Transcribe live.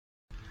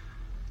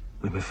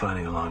We've been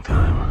fighting a long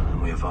time,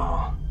 and we have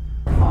all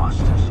lost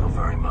so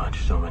very much,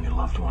 so many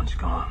loved ones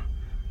gone.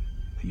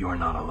 But you are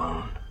not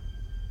alone.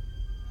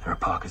 There are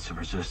pockets of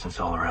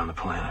resistance all around the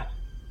planet.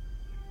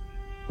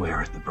 We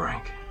are at the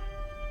brink.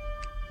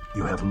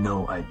 You have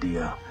no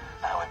idea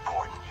how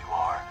important you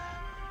are.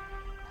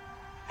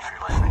 If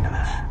you're listening to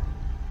this,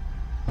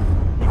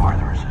 you are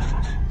the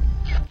resistance.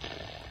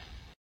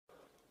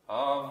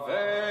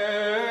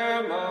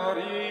 Ave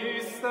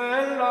Maria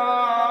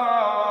Stella,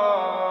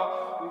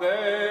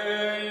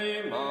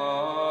 Dei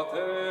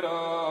Mater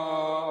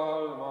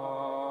Alma,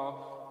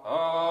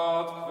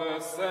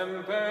 atque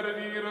semper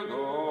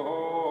Virgo,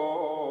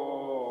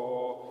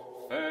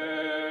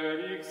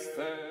 Felix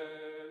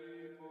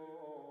Telipor.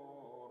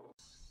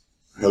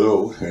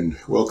 Hello and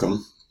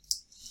welcome.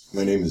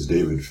 My name is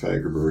David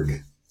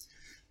Fagerberg.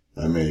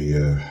 I'm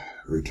a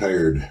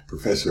retired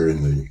professor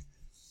in the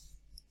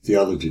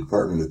theology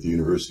department at the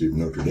University of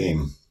Notre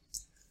Dame.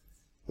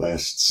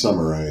 Last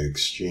summer I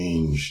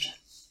exchanged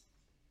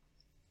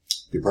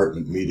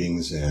department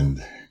meetings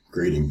and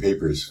grading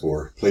papers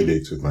for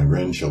playdates with my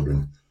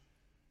grandchildren,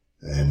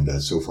 and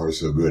so far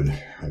so good.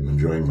 I'm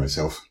enjoying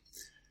myself.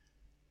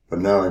 But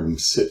now I'm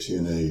sit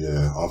in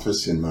a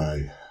office in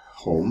my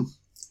home,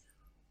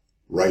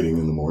 writing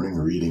in the morning,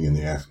 reading in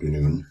the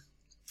afternoon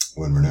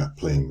when we're not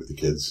playing with the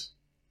kids.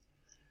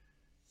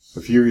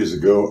 A few years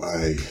ago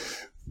I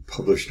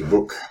published a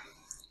book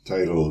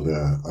titled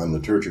On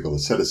Liturgical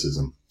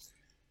Asceticism,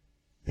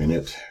 and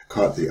it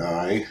caught the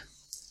eye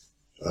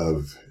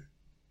of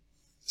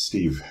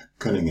Steve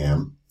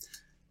Cunningham,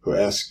 who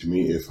asked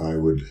me if I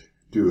would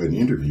do an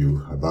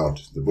interview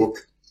about the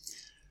book.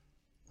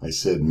 I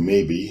said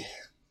maybe.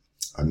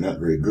 I'm not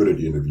very good at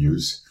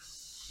interviews.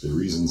 The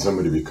reason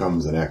somebody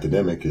becomes an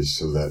academic is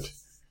so that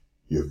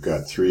you've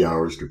got 3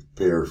 hours to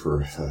prepare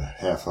for a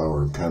half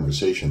hour of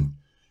conversation.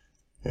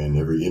 And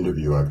every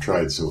interview I've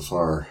tried so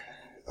far,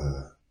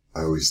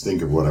 I always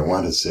think of what I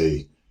want to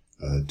say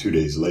 2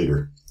 days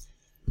later.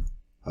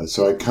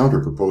 So I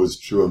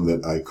counter-proposed to him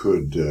that I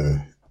could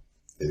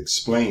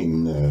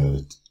explain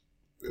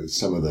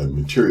some of the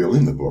material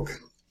in the book.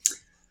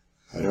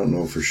 I don't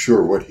know for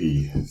sure what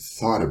he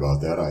thought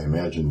about that. I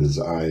imagined his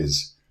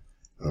eyes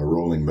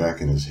rolling back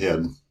in his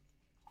head,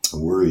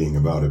 worrying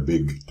about a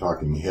big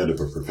talking head of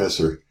a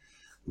professor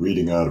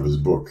reading out of his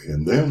book.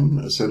 And then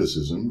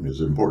asceticism is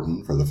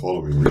important for the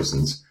following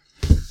reasons.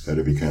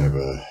 That'd be kind of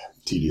a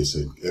tedious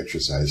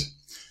exercise.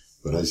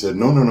 But I said,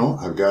 no,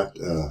 I've got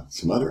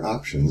some other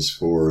options.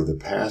 For the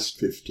past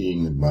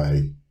 15 of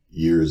my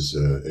years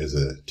as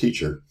a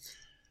teacher,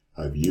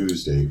 I've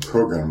used a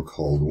program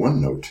called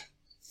OneNote.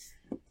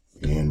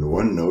 And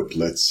OneNote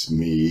lets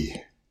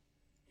me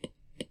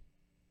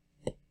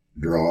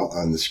draw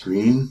on the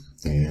screen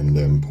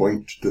and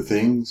point to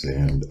things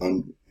and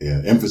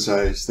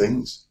emphasize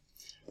things.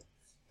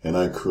 And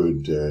I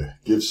could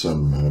give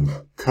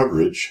some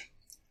coverage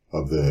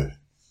of the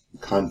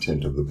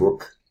content of the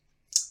book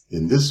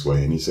in this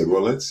way. And he said,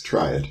 well, let's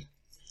try it.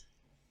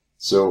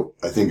 So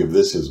I think of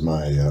this as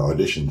my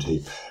audition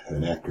tape.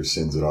 An actor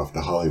sends it off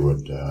to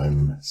Hollywood.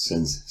 I'm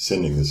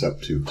sending this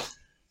up to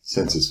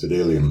Sensus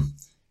Fidelium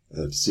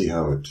to see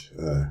how it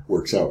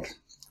works out.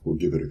 We'll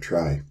give it a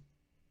try.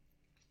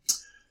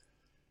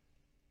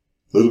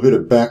 A little bit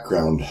of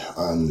background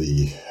on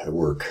the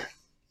work.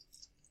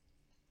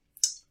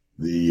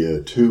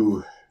 The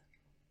two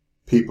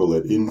people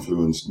that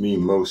influenced me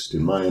most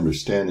in my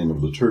understanding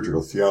of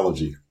liturgical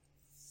theology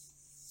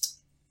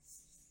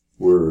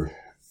were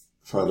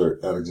Father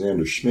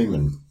Alexander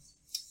Schmemann,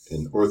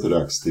 an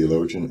Orthodox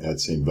theologian at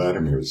St.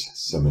 Vladimir's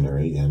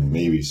Seminary, and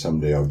maybe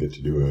someday I'll get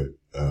to do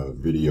a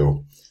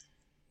video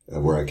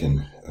where I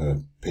can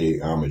pay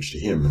homage to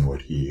him and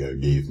what he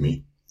gave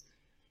me.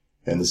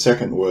 And the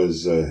second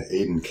was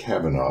Aidan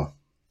Kavanaugh,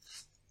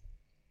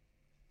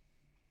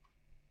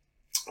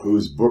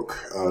 whose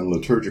book on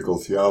liturgical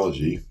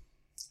theology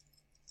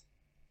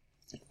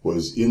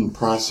was in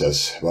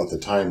process about the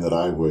time that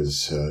I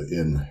was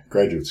in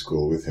graduate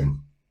school with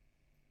him.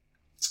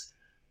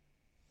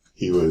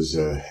 He was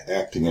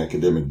acting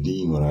academic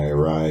dean when I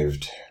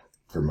arrived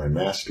for my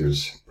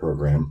master's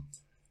program,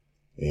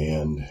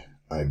 and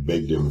I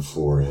begged him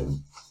for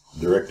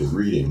directed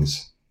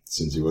readings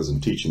since he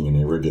wasn't teaching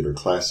any regular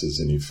classes,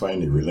 and he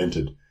finally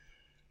relented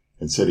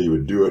and said he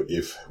would do it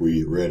if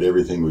we read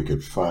everything we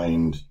could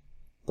find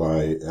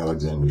by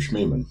Alexander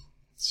Schmemann.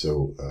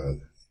 So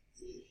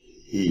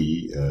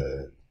he,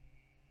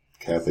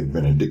 Catholic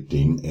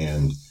Benedictine,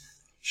 and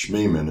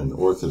Schmemann, an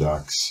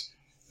Orthodox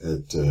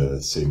at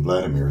St.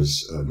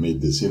 Vladimir's, made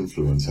this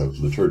influence of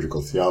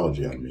liturgical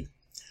theology on me.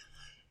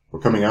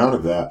 Well, coming out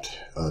of that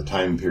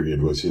time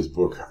period was his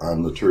book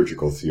on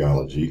liturgical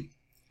theology.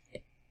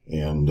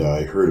 And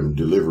I heard him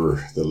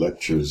deliver the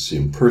lectures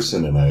in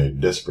person, and I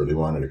desperately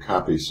wanted a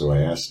copy, so I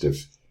asked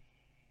if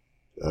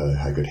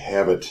I could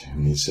have it.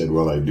 And he said,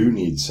 well, I do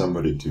need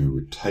somebody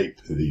to type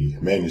the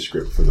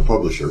manuscript for the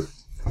publisher,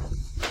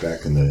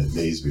 back in the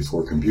days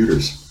before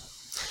computers.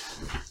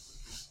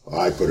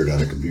 I put it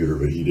on a computer,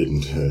 but he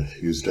didn't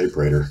use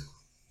typewriter.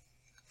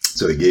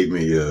 So he gave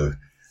me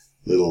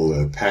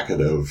little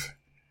packet of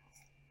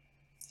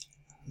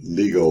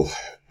legal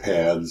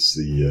pads,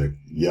 the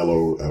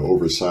yellow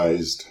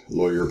oversized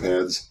lawyer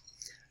pads,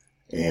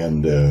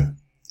 and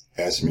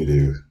asked me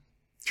to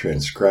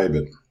transcribe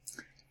it.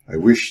 I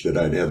wish that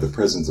I'd had the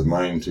presence of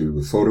mind to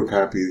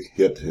photocopy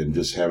it and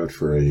just have it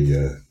for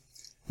a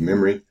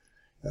memory,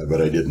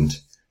 but I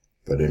didn't.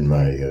 But in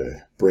my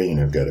brain,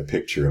 I've got a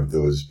picture of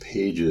those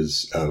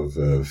pages of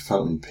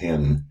fountain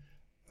pen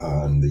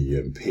on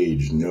the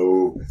page.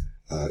 No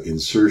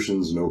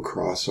insertions, no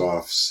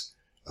cross-offs,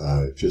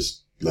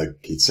 just like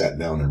he sat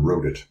down and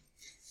wrote it.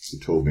 He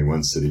told me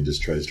once that he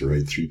just tries to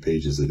write 3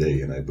 pages a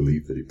day, and I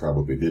believe that he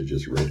probably did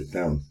just write it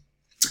down.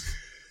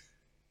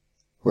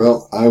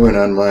 Well, I went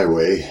on my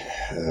way,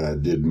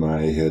 did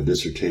my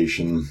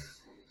dissertation,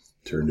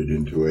 turned it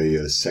into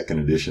a second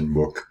edition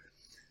book,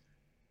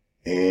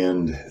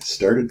 and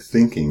started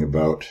thinking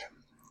about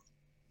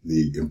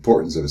the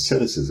importance of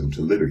asceticism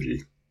to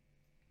liturgy.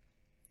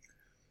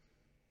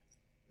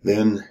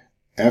 Then,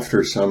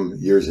 after some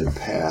years had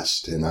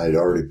passed, and I'd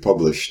already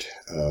published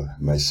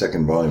my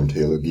second volume,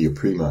 Theologia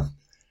Prima,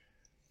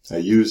 I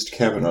used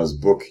Kavanaugh's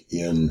book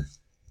in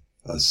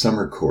a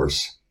summer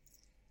course,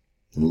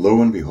 and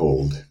lo and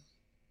behold,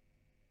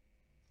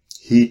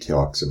 he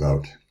talks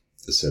about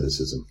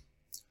asceticism.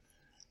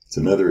 It's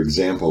another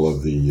example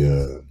of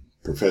the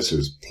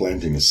professors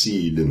planting a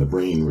seed in the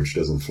brain which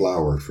doesn't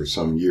flower for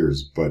some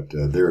years, but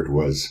there it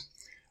was.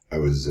 I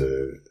was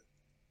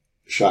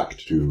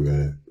shocked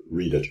to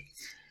read it.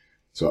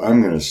 So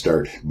I'm going to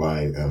start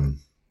by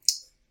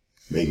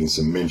making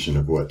some mention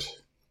of what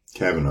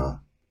Kavanaugh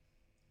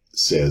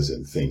says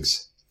and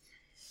thinks.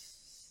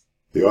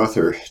 The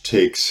author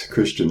takes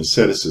Christian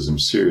asceticism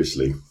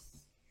seriously,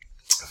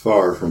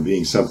 far from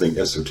being something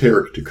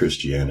esoteric to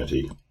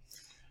Christianity.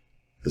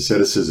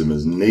 Asceticism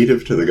is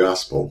native to the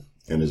gospel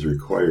and is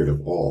required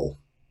of all.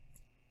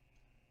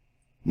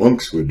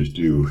 Monks would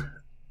do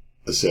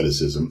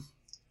asceticism,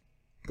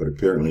 but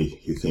apparently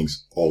he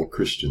thinks all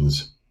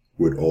Christians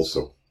would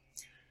also.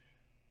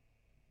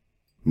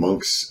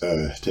 Monks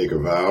take a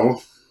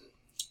vow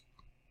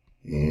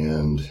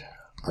and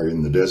are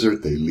in the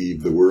desert. They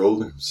leave the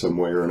world some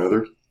way or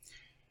another.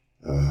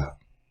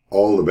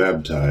 All the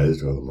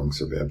baptized, well, the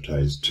monks are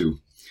baptized too,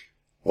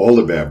 all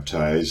the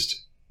baptized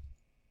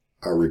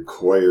are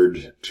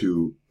required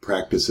to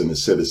practice an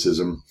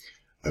asceticism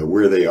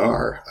where they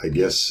are, I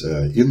guess,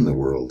 in the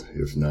world,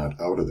 if not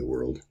out of the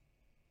world.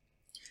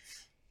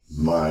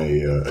 My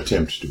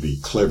attempt to be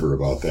clever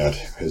about that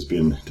has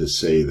been to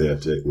say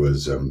that it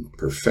was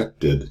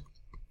perfected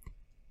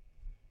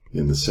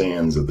in the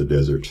sands of the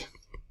desert,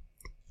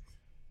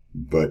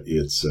 but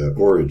its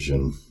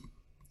origin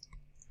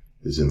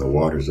is in the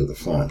waters of the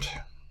font.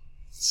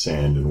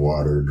 Sand and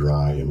water,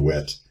 dry and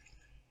wet,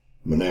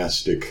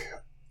 monastic,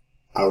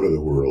 out of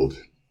the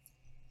world,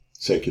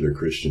 secular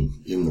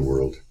Christian, in the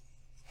world.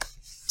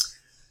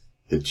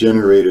 It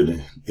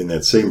generated in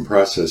that same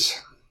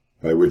process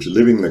by which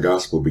living the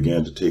gospel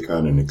began to take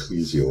on an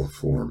ecclesial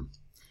form.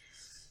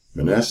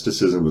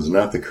 Monasticism was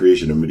not the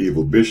creation of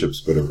medieval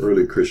bishops, but of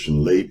early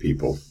Christian lay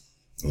people,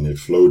 and it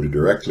flowed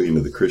directly into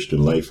the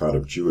Christian life out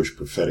of Jewish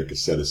prophetic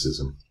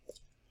asceticism.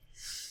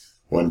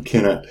 One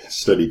cannot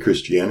study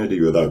Christianity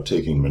without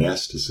taking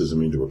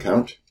monasticism into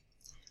account.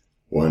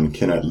 One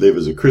cannot live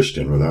as a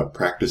Christian without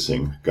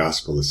practicing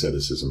gospel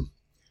asceticism,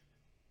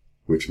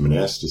 which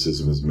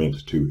monasticism is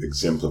meant to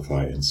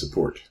exemplify and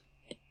support.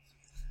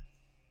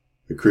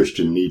 The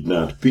Christian need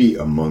not be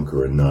a monk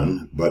or a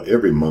nun, but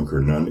every monk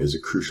or nun is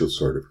a crucial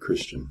sort of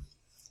Christian.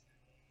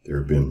 There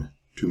have been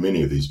too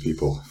many of these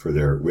people for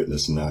their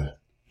witness not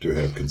to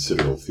have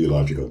considerable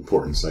theological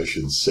importance. I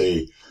should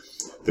say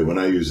that when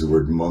I use the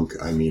word monk,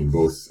 I mean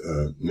both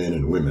men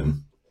and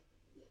women.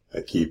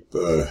 I keep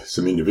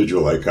some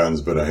individual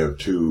icons, but I have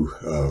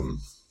 2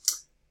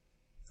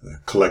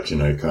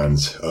 collection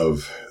icons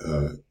of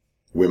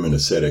women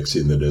ascetics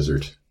in the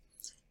desert,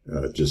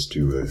 just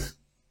to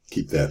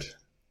keep that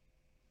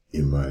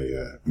in my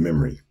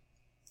memory.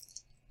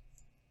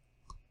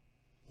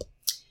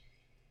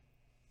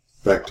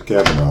 Back to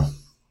Kavanaugh.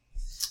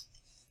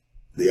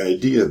 The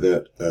idea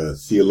that a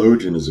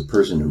theologian is a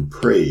person who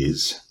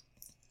prays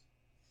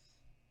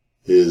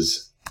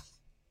is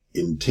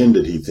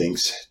intended, he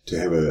thinks, to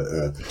have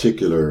a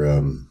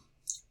particular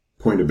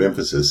point of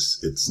emphasis.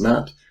 It's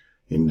not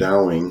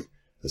endowing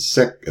a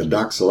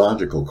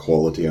doxological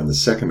quality on the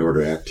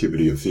second-order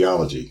activity of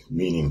theology,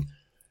 meaning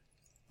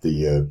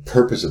the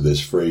purpose of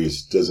this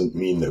phrase doesn't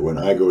mean that when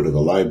I go to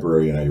the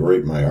library and I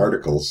write my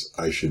articles,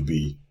 I should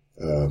be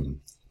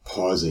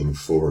pausing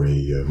for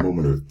a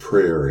moment of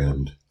prayer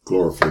and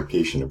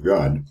glorification of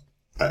God.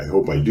 I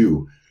hope I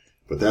do,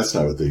 but that's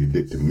not what the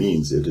dictum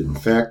means. It, in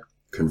fact,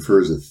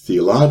 confers a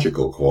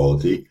theological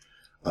quality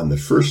on the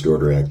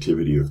first-order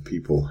activity of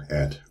people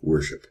at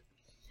worship.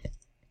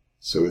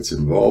 So it's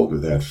involved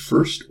with that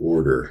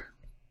first-order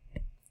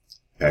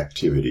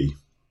activity,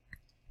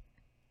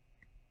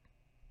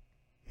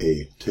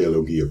 a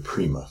theologia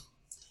prima.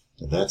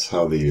 And that's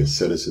how the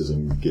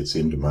asceticism gets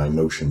into my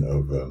notion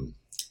of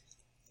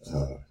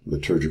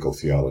liturgical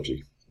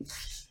theology.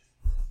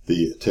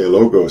 The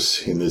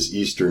theologos in this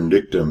Eastern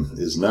dictum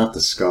is not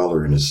the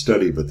scholar in his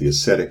study, but the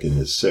ascetic in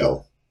his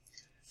cell.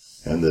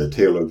 And the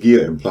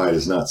theologia implied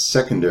is not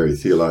secondary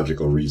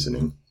theological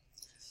reasoning,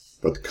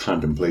 but the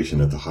contemplation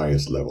at the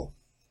highest level.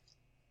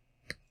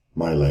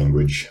 My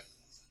language,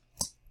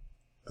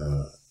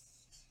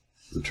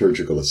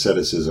 liturgical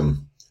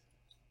asceticism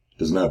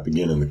does not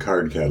begin in the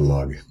card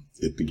catalog.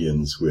 It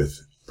begins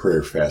with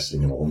prayer,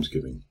 fasting, and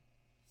almsgiving.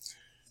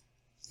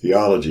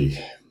 Theology,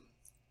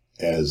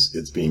 as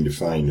it's being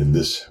defined in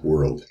this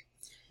world,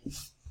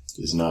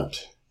 is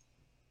not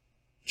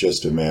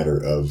just a matter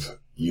of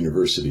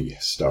university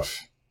stuff,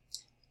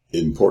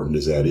 important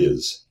as that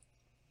is.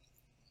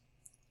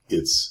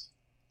 It's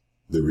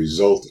the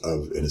result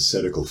of an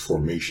ascetical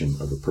formation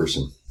of a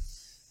person.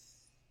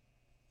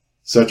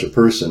 Such a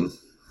person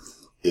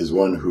is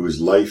one whose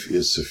life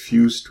is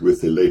suffused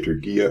with the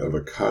liturgia of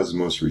a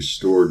cosmos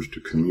restored to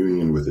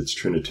communion with its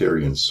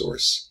Trinitarian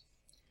source.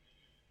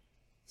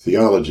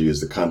 Theology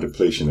is the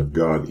contemplation of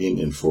God in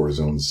and for his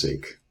own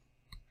sake.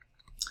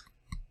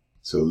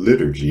 So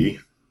liturgy,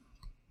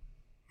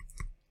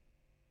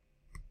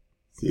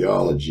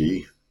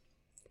 theology,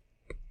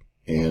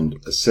 and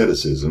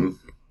asceticism,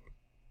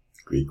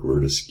 Greek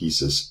word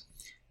ascesis,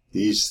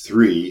 these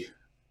three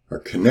are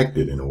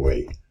connected in a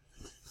way.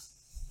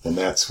 And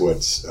that's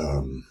what's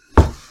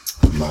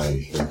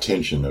my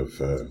intention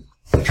of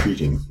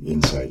treating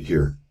inside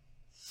here.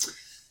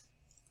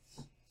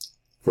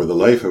 For the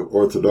life of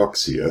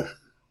orthodoxia,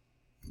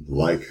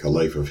 like a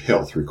life of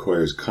health,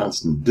 requires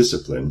constant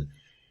discipline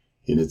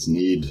in its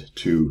need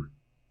to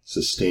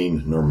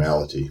sustain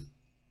normality,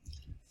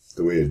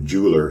 the way a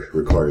jeweler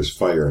requires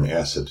fire and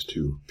acid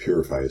to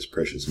purify his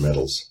precious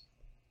metals.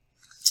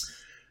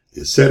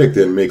 The ascetic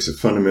then makes a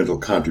fundamental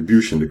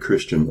contribution to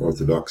Christian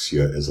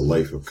orthodoxia as a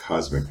life of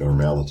cosmic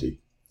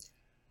normality.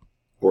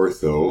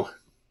 Ortho,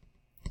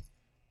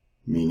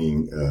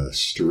 meaning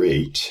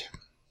straight.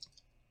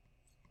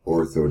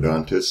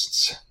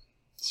 Orthodontists,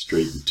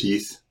 straighten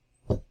teeth.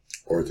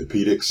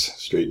 Orthopedics,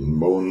 straighten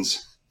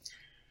bones.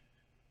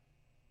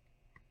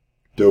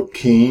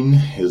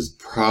 Dokein is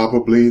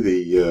probably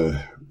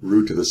the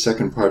root of the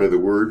second part of the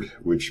word,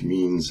 which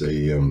means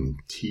a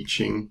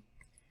teaching,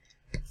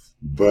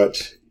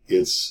 but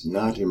it's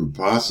not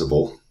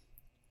impossible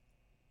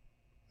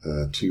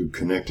to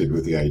connect it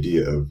with the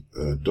idea of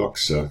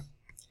doxa,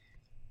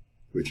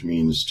 which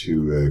means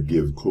to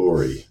give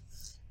glory,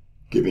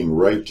 giving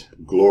right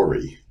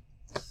glory.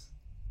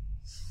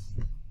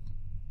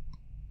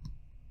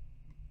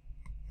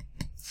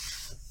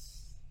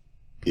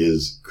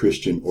 Is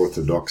Christian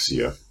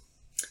orthodoxia,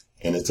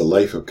 and it's a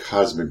life of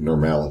cosmic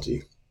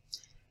normality.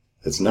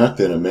 It's not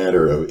then a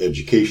matter of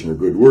education or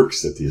good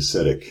works that the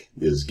ascetic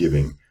is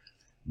giving,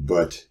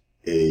 but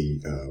a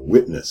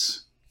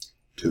witness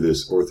to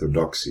this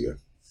orthodoxia.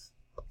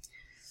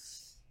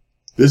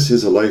 This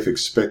is a life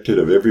expected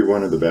of every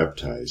one of the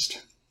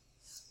baptized.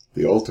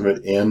 The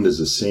ultimate end is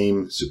the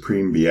same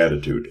supreme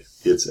beatitude.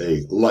 It's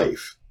a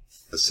life.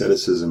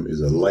 Asceticism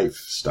is a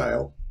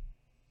lifestyle,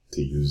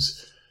 to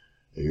use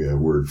a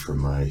word from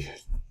my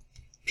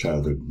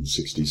childhood in the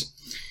 60s,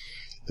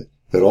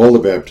 that all the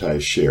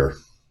baptized share.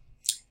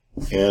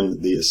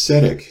 And the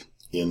ascetic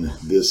in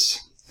this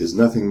is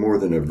nothing more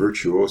than a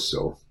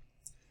virtuoso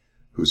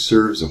who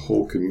serves a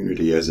whole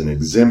community as an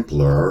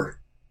exemplar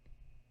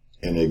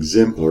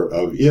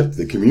of it,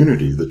 the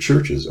community, the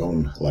church's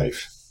own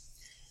life.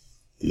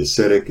 The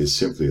ascetic is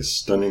simply a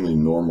stunningly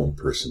normal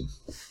person.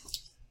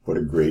 What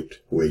a great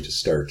way to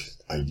start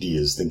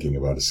ideas thinking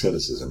about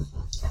asceticism.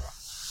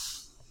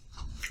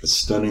 A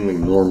stunningly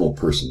normal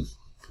person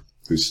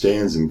who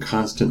stands in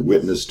constant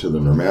witness to the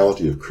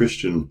normality of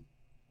Christian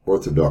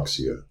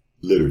orthodoxia,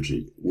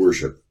 liturgy,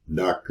 worship,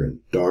 doctrine,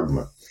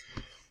 dogma,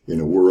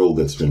 in a world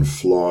that's been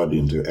flawed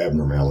into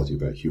abnormality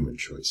by human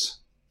choice.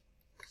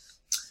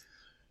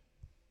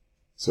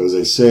 So as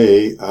I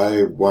say,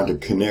 I want to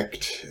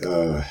connect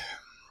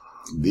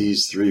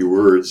these three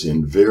words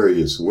in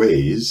various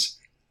ways.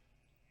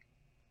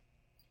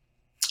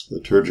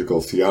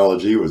 Liturgical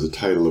theology was the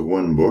title of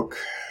one book.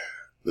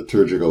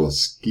 Liturgical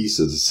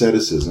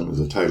asceticism is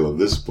the title of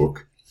this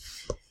book.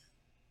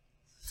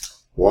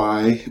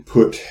 Why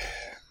put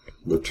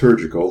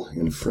liturgical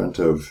in front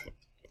of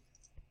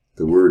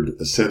the word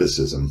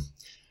asceticism?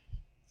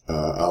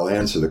 I'll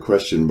answer the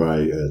question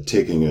by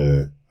taking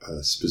a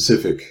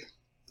specific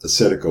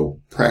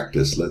ascetical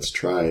practice. Let's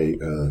try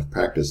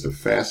practice of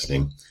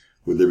fasting.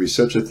 Would there be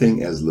such a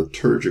thing as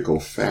liturgical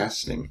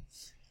fasting?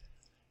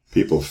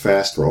 People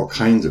fast for all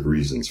kinds of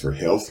reasons, for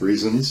health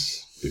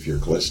reasons, if your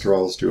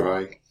cholesterol is too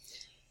high,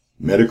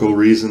 medical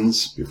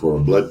reasons, before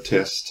a blood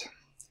test.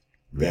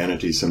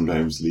 Vanity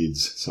sometimes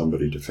leads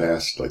somebody to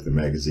fast, like the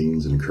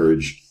magazines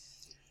encourage.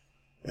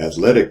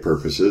 Athletic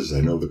purposes,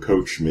 I know the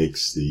coach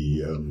makes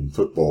the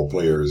football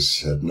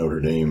players at Notre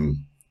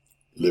Dame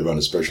live on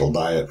a special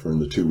diet for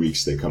the 2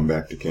 weeks they come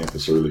back to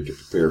campus early to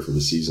prepare for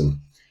the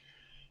season.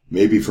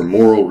 Maybe for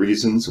moral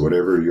reasons,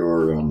 whatever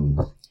your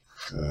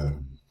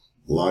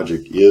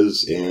logic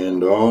is,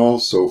 and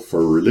also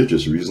for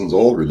religious reasons.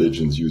 All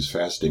religions use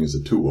fasting as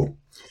a tool.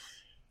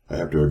 I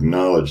have to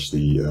acknowledge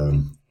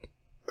the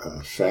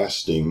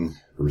fasting,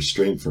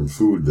 restraint from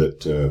food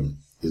that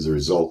is a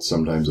result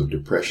sometimes of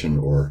depression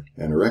or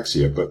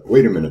anorexia. But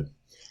wait a minute.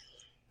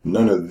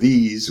 None of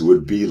these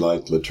would be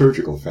like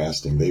liturgical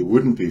fasting. They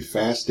wouldn't be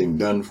fasting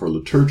done for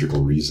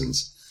liturgical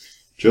reasons.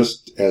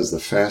 Just as the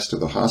fast of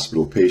the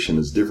hospital patient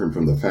is different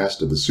from the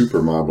fast of the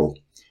supermodel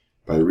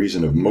by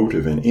reason of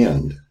motive and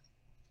end,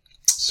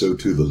 so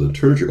too the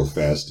liturgical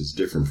fast is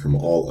different from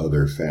all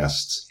other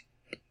fasts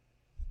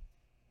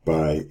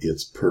by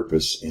its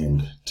purpose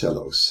and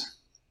telos.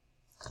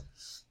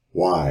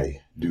 Why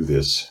do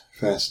this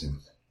fasting?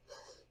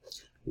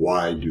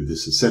 Why do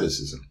this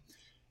asceticism?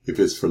 If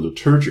it's for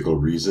liturgical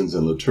reasons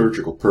and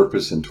liturgical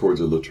purpose and towards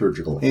a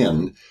liturgical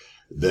end,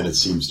 then it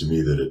seems to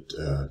me that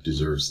it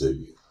deserves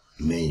the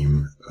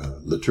name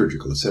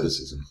liturgical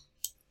asceticism.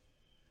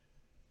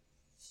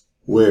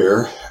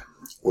 Where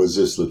was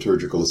this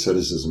liturgical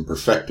asceticism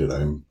perfected?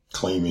 I'm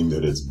claiming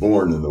that it's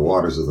born in the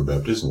waters of the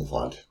baptismal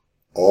font.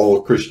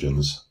 All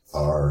Christians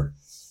are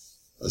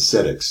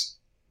ascetics,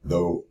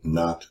 though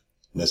not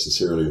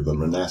necessarily of the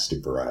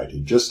monastic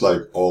variety, just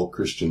like all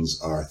Christians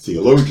are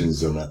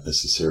theologians, though not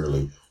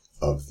necessarily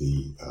of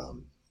the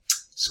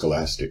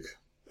scholastic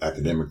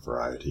academic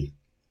variety.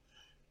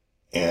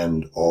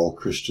 And all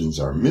Christians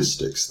are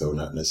mystics, though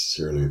not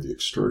necessarily of the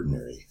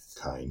extraordinary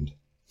kind.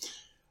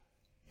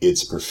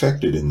 It's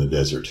perfected in the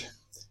desert,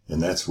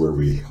 and that's where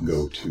we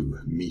go to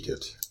meet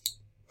it.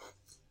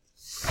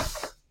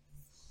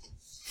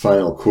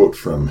 Final quote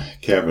from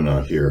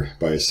Kavanaugh here.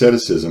 By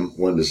asceticism,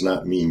 one does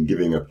not mean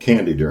giving up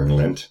candy during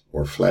Lent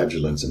or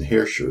flagellants and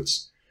hair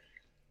shirts.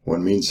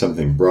 One means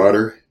something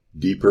broader,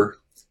 deeper,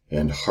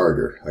 and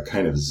harder, a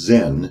kind of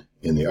Zen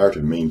in the art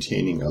of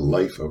maintaining a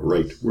life of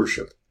right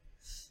worship,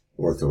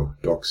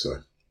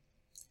 orthodoxa.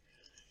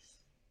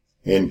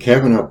 And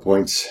Kavanaugh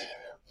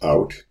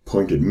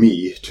pointed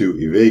me to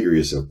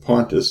Evagrius of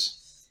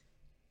Pontus,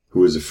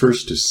 who was the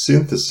first to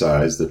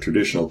synthesize the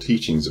traditional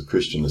teachings of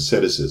Christian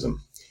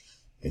asceticism,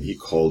 and he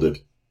called it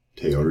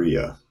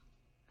theoria,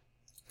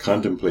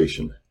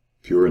 contemplation,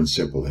 pure and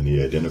simple, and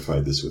he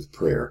identified this with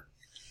prayer.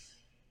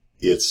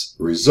 Its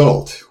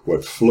result,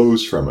 what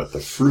flows from it, the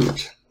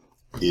fruit,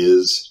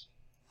 is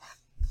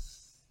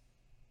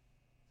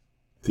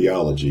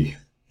theology,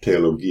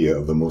 theologia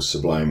of the most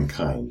sublime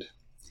kind.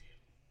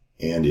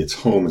 And its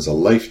home is a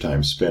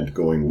lifetime spent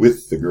going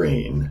with the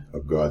grain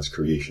of God's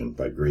creation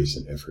by grace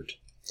and effort.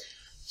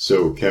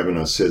 So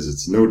Kavanaugh says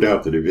it's no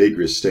doubt that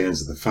Evagrius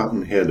stands at the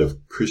fountainhead of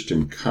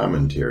Christian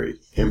commentary,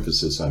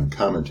 emphasis on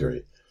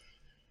commentary.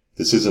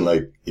 This isn't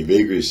like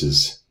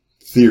Evagrius's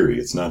theory.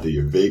 It's not the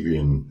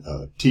Evagrian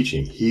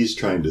teaching. He's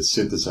trying to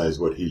synthesize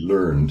what he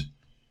learned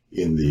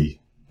in the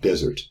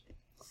desert.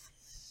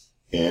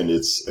 And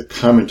it's a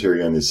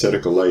commentary on the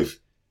ascetical life,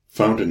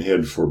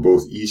 fountainhead for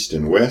both East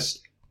and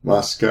West,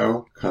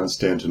 Moscow,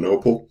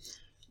 Constantinople,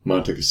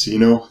 Monte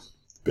Cassino,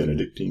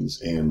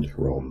 Benedictines, and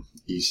Rome,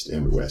 East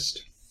and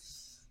West.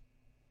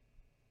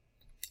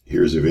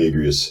 Here's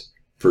Evagrius'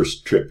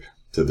 first trip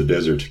to the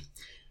desert.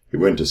 He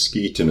went to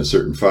Skete, and a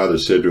certain father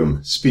said to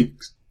him,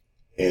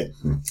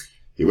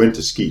 He went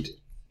to Skete,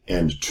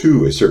 and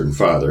to a certain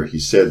father he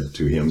said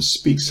to him,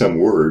 "Speak some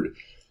word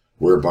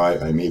whereby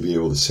I may be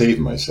able to save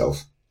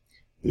myself."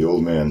 The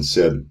old man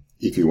said,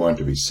 "If you want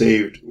to be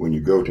saved, when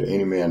you go to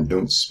any man,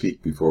 don't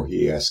speak before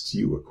he asks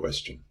you a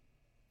question."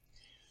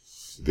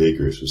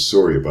 Evagrius was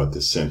sorry about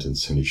this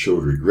sentence, and he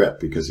showed regret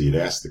because he had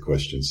asked the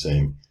question,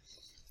 saying,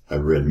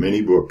 "I've read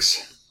many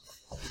books.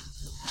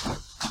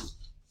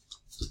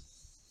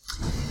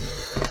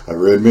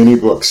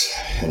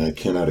 And I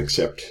cannot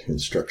accept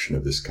instruction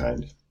of this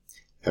kind."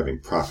 Having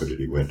profited,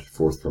 he went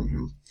forth from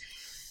him.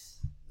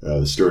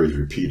 The story is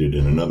repeated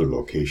in another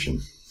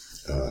location.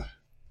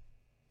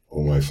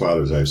 "O my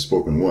fathers, I have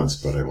spoken once,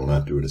 but I will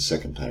not do it a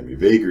second time."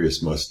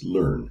 Evagrius must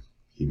learn.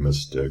 He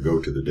must go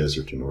to the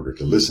desert in order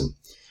to listen.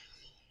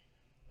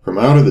 From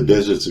out of the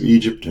deserts of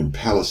Egypt and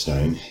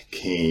Palestine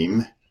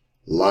came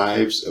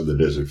lives of the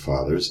desert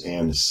fathers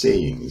and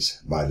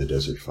sayings by the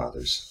desert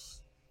fathers.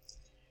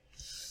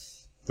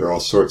 There are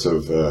all sorts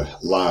of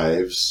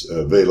lives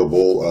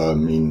available,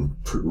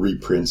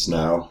 reprints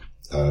now.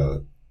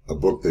 A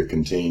book that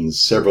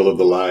contains several of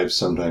the lives,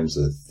 sometimes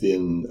a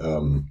thin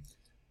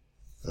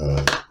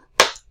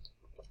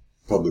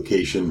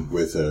publication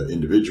with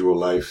individual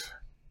life.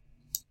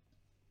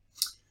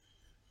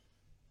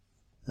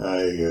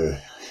 I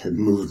had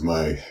moved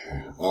my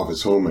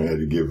office home. I had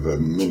to give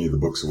many of the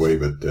books away,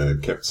 but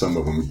kept some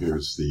of them.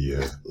 Here's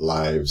the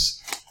lives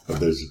of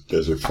the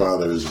desert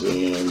fathers,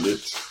 and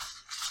it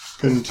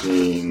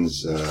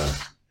contains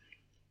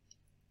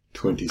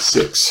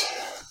 26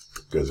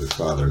 desert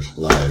fathers'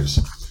 lives.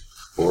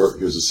 Or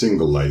here's a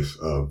single life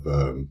of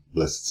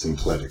Blessed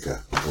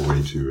Syncletica, a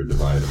way to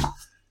divide them.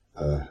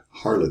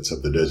 Harlots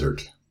of the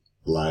desert,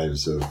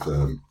 lives of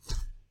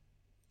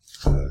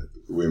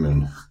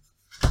women.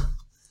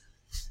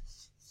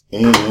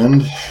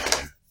 And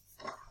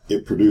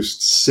it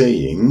produced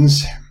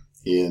sayings,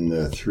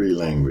 in 3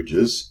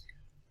 languages,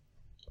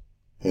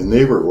 and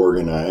they were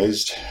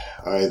organized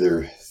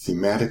either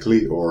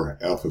thematically or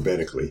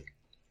alphabetically.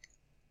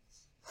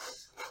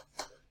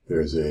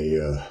 There's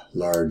a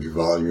large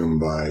volume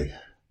by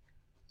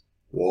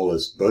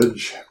Wallace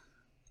Budge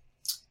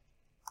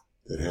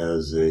that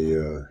has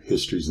a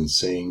histories and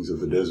sayings of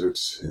the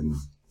deserts, and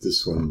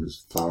this one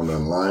is found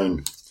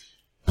online.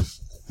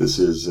 This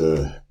is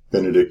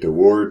Benedicta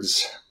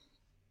Ward's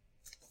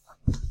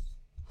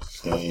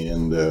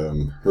and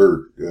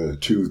her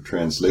 2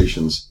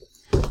 translations.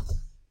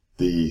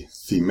 The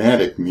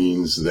thematic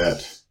means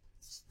that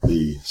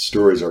the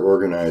stories are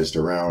organized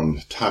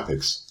around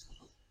topics.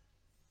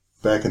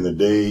 Back in the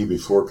day,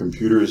 before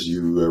computers,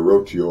 you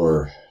wrote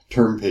your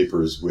term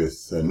papers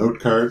with note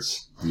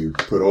cards. You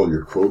put all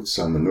your quotes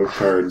on the note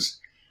cards,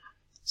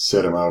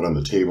 set them out on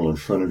the table in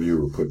front of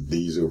you, or put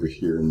these over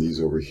here and these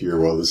over here.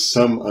 Well,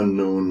 some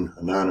unknown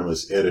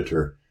anonymous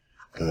editor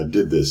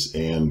did this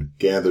and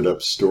gathered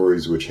up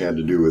stories which had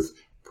to do with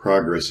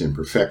progress in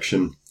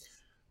perfection,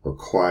 or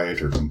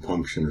quiet, or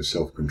compunction, or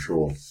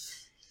self-control.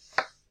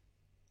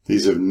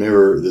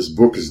 This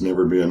book has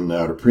never been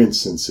out of print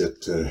since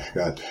it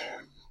got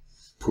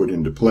put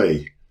into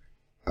play.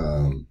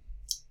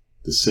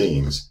 The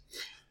sayings.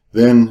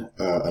 Then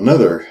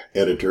another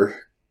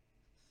editor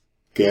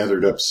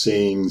gathered up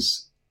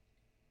sayings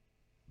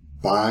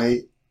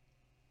by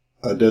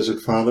a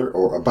desert father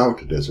or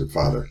about a desert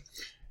father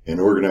and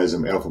organized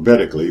them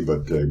alphabetically,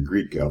 but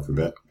Greek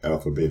alphabet,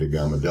 Alpha, Beta,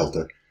 Gamma,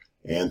 Delta: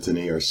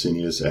 Anthony,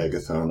 Arsenius,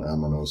 Agathon,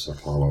 Amanos,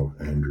 Apollo,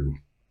 Andrew.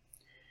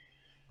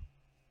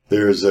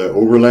 There's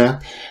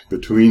overlap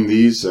between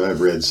these. I've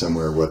read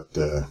somewhere what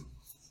the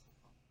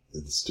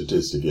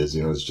statistic is.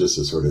 It's just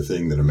the sort of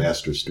thing that a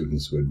master's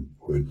students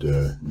would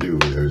do.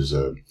 There's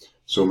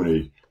so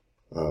many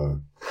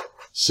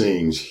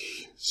sayings,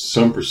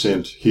 some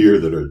percent here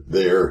that are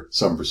there,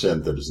 some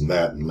percent that isn't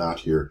that and not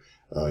here.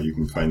 You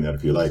can find that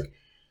if you like.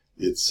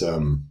 It's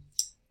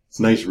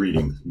nice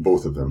reading,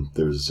 both of them.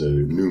 There's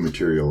new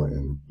material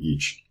in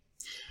each.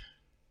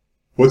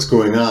 What's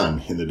going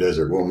on in the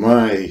desert?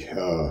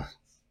 Well,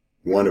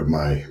 one of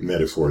my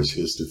metaphors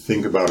is to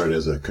think about it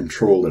as a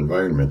controlled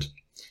environment.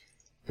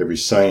 Every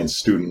science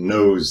student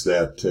knows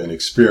that an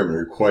experiment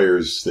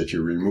requires that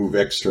you remove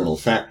external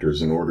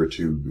factors in order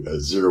to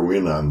zero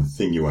in on the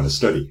thing you want to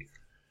study.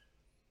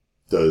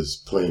 Does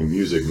playing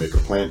music make a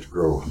plant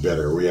grow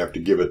better? We have to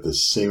give it the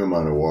same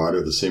amount of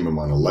water, the same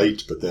amount of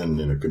light, but then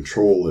in a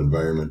controlled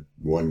environment,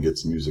 one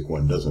gets music,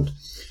 one doesn't.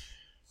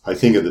 I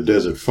think of the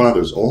Desert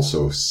Fathers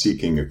also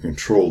seeking a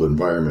controlled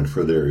environment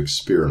for their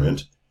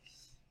experiment,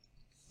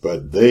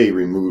 but they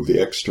remove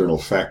the external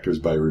factors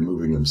by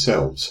removing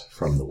themselves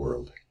from the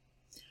world.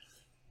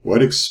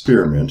 What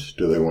experiment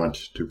do they want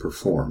to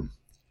perform?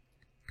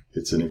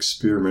 It's an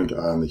experiment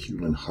on the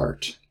human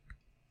heart.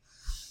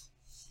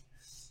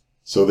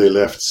 So they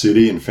left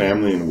city and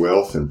family and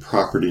wealth and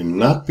property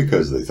not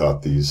because they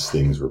thought these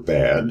things were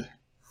bad.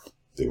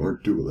 They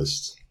weren't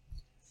dualists.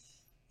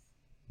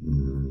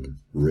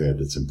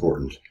 Read, it's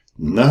important.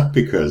 Not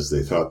because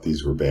they thought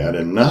these were bad,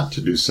 and not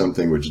to do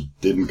something which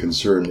didn't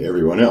concern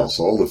everyone else,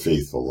 all the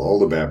faithful, all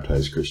the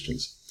baptized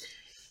Christians.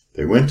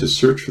 They went to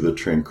search for the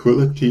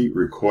tranquility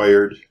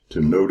required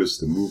to notice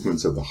the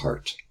movements of the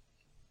heart.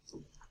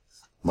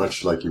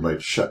 Much like you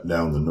might shut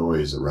down the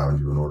noise around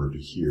you in order to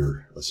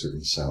hear a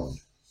certain sound.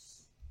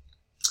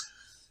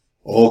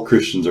 All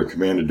Christians are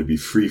commanded to be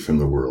free from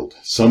the world.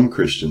 Some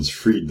Christians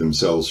freed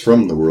themselves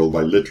from the world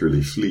by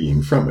literally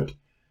fleeing from it.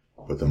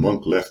 But the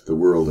monk left the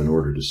world in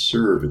order to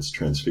serve its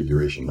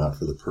transfiguration, not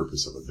for the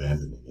purpose of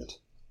abandoning it.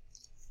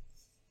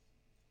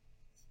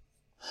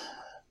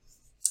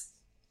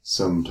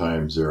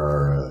 Sometimes there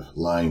are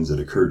lines that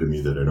occur to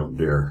me that I don't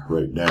dare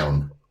write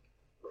down.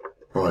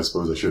 Well, I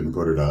suppose I shouldn't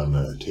put it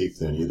on tape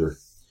then either.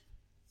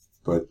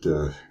 But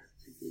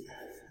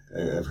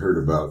I've heard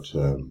about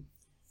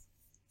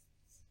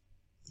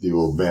the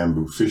old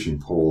bamboo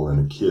fishing pole and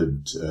a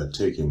kid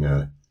taking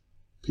a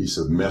piece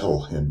of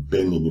metal and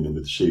bending it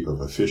into the shape of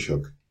a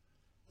fishhook,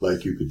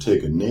 like you could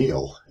take a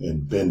nail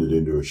and bend it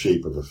into a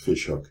shape of a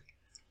fishhook.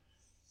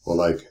 Well,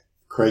 like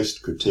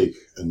Christ could take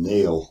a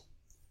nail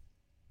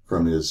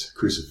from his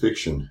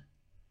crucifixion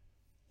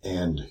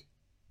and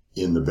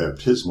in the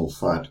baptismal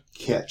font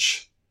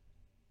catch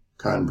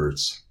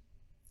converts.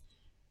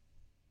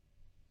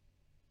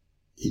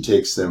 He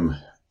takes them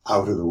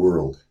out of the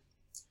world.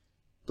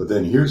 But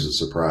then here's a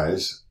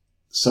surprise.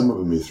 Some of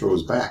them he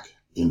throws back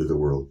into the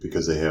world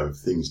because they have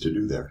things to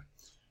do there.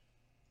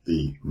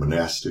 The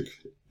monastic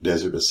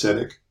desert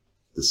ascetic,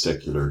 the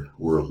secular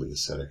worldly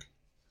ascetic.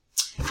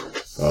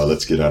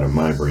 Let's get out of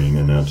my brain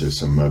and onto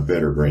some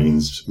better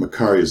brains.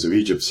 Macarius of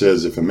Egypt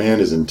says, if a man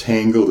is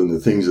entangled in the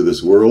things of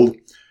this world,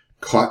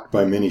 caught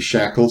by many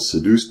shackles,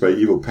 seduced by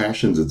evil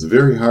passions, it's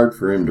very hard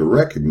for him to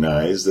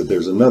recognize that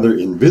there's another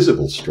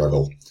invisible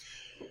struggle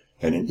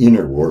and an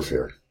inner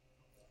warfare.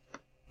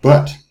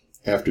 But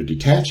after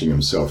detaching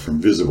himself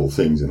from visible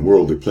things and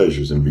worldly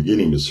pleasures and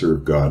beginning to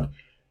serve God,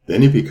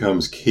 then he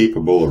becomes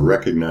capable of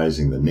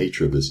recognizing the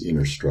nature of this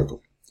inner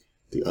struggle.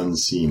 the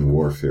unseen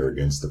warfare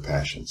against the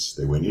passions.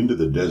 They went into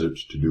the desert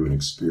to do an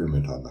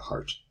experiment on the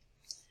heart.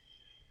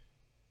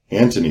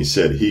 Antony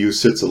said, "He who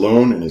sits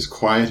alone and is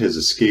quiet has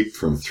escaped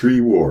from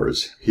 3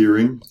 wars,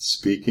 hearing,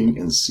 speaking,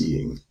 and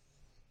seeing."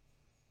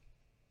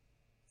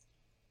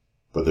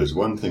 But there's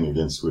one thing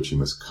against which he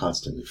must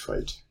constantly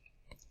fight.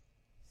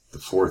 The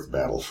 4th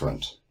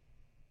battlefront,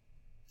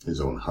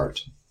 his own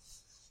heart.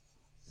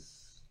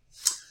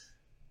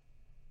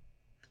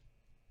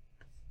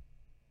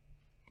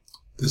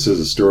 This is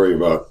a story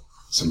about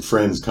some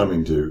friends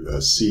coming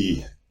to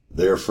see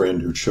their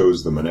friend who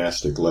chose the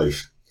monastic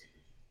life.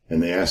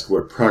 And they asked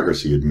what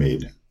progress he had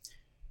made.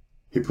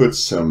 He put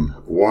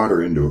some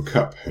water into a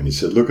cup, and he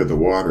said, "Look at the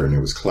water," and it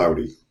was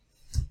cloudy.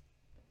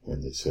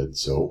 And they said,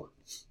 "So?"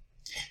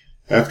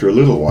 After a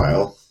little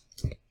while,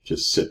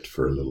 just sit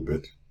for a little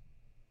bit.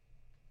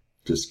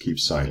 Just keep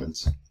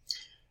silence.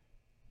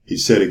 He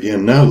said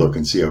again, "Now look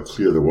and see how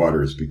clear the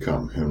water has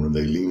become." And when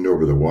they leaned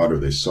over the water,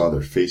 they saw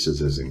their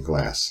faces as in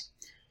glass.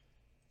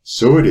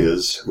 So it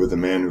is with a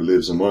man who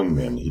lives among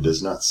men. He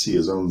does not see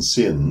his own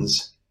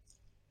sins,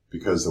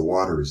 because the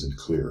water isn't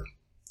clear.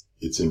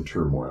 It's in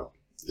turmoil.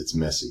 It's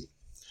messy.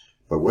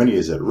 But when he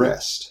is at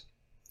rest,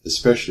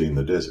 especially in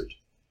the desert,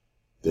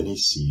 then he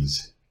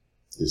sees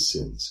his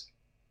sins.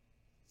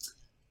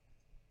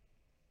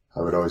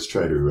 I would always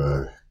try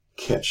to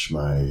catch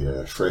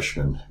my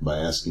freshmen by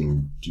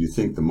asking, "Do you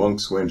think the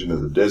monks went into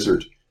the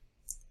desert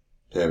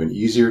to have an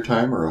easier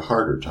time or a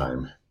harder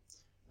time?"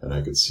 And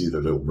I could see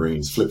their little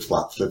brains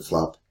flip-flop,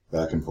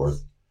 back and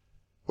forth.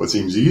 What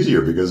seems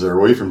easier because they're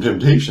away from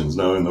temptations.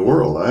 Now in the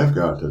world, I've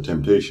got a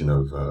temptation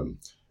of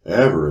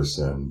avarice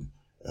and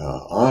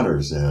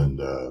honors, and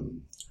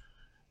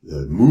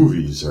the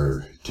movies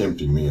are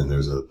tempting me, and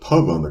there's a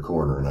pub on the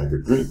corner and I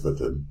could drink, but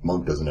the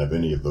monk doesn't have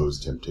any of those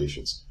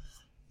temptations.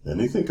 Then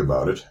they think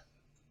about it,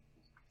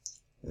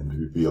 and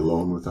to be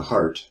alone with the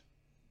heart,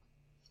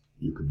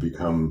 you could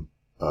become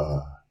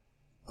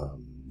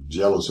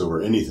jealous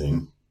over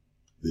anything.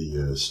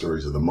 The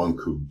stories of the monk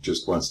who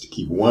just wants to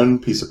keep one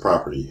piece of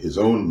property, his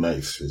own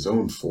knife, his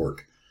own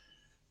fork.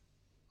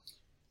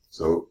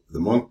 So the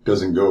monk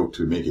doesn't go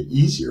to make it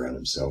easier on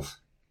himself.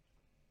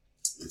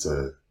 It's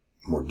a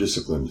more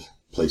disciplined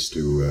place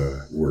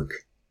to work.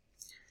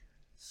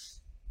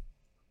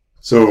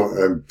 So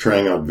I'm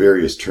trying out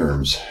various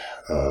terms,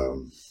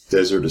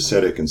 desert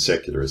ascetic and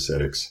secular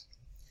ascetics.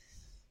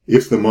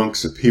 If the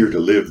monks appear to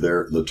live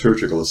their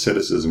liturgical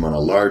asceticism on a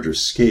larger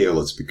scale,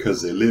 it's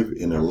because they live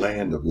in a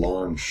land of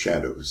long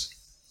shadows.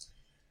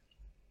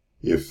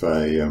 If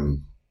I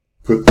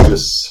put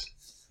this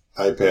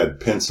iPad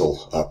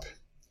pencil up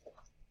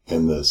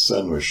and the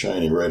sun was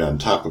shining right on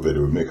top of it,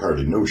 it would make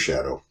hardly no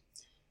shadow.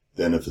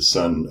 Then if the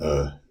sun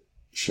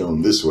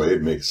shone this way,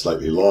 it'd make it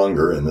slightly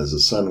longer, and as the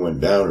sun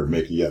went down, it'd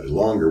make it yet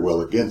longer. Well,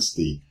 against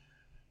the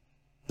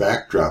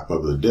backdrop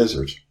of the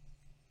desert,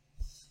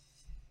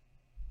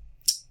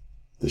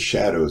 the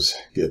shadows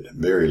get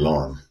very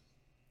long.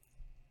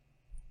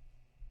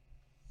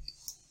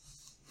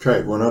 Try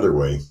it one other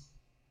way.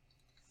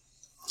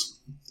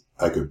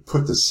 I could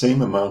put the same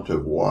amount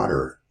of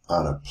water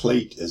on a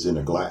plate as in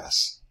a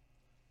glass,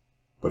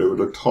 but it would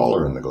look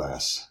taller in the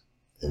glass,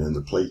 and in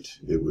the plate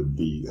it would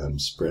be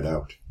spread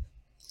out.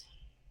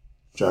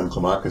 John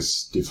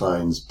Climacus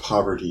defines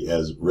poverty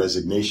as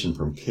resignation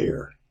from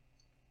care.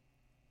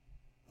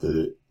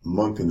 The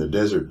monk in the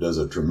desert does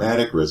a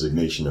dramatic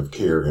resignation of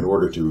care in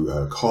order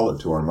to call it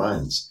to our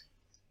minds.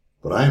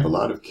 But I have a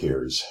lot of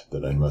cares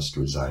that I must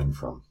resign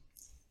from.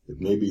 It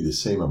may be the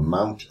same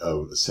amount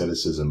of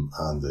asceticism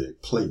on the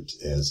plate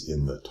as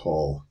in the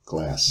tall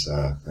glass.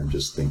 I'm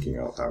just thinking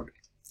out loud.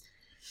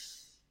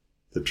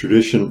 The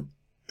tradition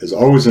has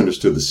always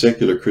understood the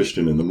secular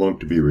Christian and the monk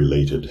to be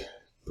related.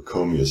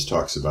 Pachomius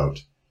talks about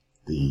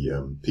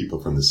the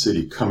people from the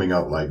city coming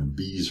out like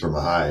bees from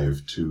a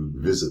hive to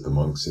visit the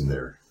monks in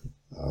their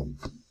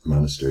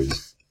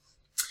monasteries.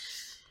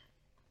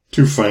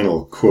 2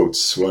 final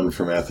quotes, one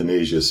from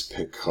Athanasius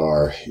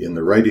Pekar. In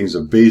the writings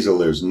of Basil,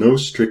 there's no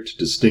strict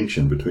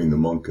distinction between the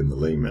monk and the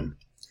layman.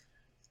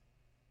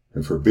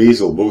 And for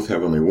Basil, both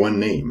have only one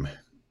name.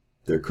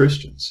 They're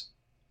Christians.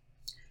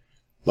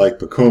 Like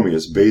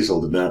Pachomius,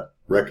 Basil did not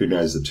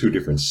recognize the 2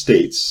 different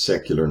states,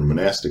 secular and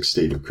monastic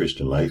state of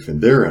Christian life. In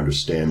their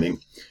understanding,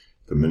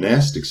 the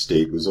monastic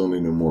state was only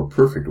the more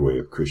perfect way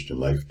of Christian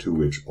life to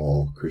which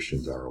all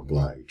Christians are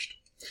obliged.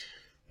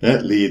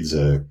 That leads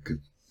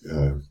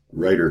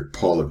writer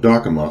Paul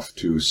Evdokimov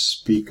to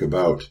speak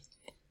about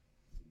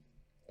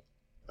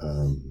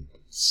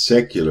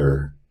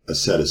secular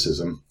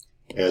asceticism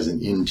as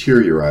an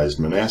interiorized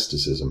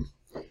monasticism.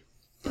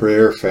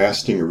 Prayer,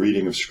 fasting, a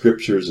reading of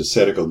scriptures,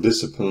 ascetical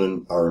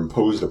discipline are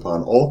imposed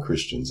upon all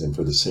Christians, and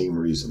for the same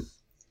reason.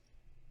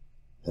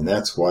 And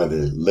that's why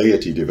the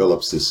laity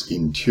develops this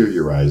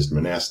interiorized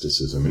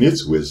monasticism, and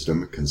its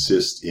wisdom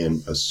consists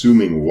in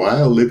assuming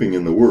while living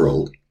in the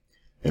world,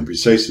 and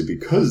precisely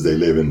because they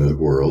live in the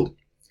world,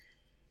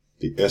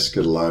 the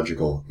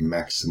eschatological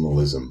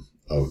maximalism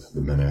of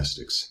the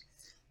monastics,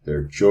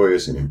 their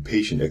joyous and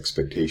impatient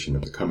expectation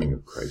of the coming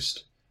of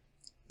Christ,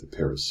 the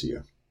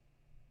parousia.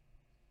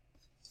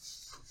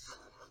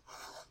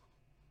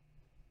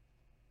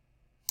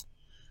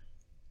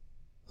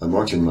 I'm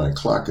watching my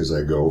clock as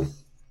I go.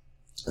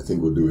 I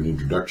think we'll do an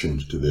introduction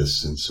to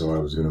this, and so I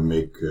was going to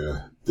make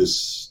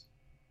this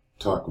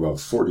talk about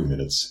 40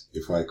 minutes.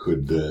 If I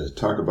could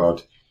talk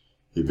about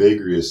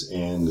Evagrius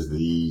and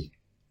the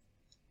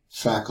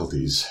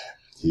faculties,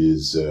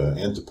 his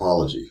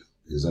anthropology,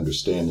 his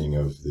understanding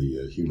of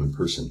the human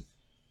person.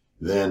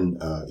 Then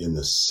in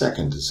the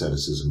second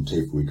asceticism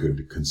tape, we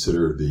could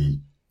consider the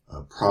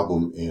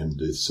problem and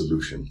the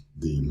solution,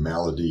 the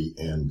malady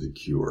and the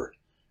cure.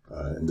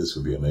 And this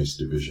would be a nice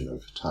division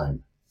of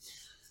time.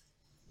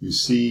 You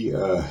see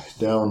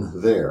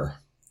down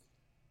there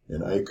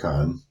an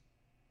icon.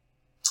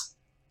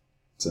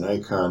 It's an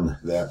icon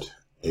that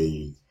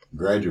a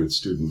graduate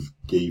student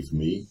gave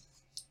me.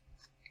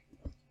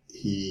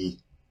 He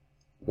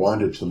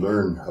wanted to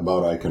learn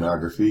about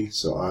iconography,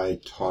 so I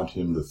taught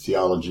him the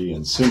theology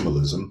and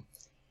symbolism,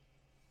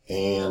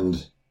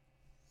 and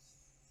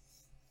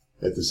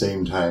at the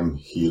same time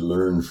he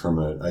learned from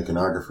an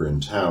iconographer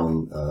in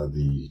town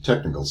the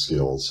technical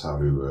skills, how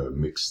to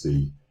mix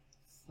the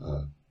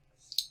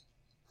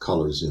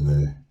colors in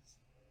the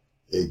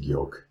egg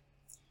yolk.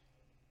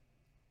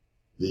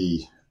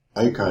 The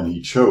icon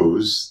he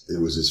chose,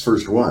 it was his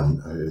first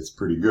one. It's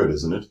pretty good,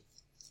 isn't it?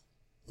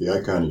 The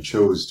icon he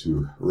chose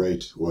to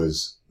write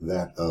was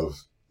that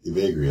of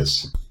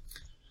Evagrius.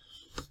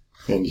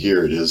 And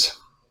here it is.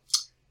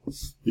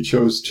 He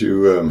chose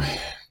to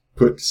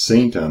put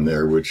saint on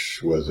there,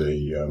 which was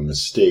a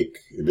mistake.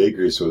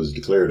 Evagrius was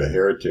declared a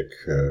heretic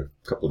a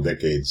couple of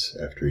decades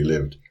after he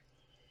lived.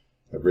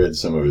 I've read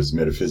some of his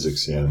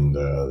metaphysics, and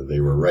they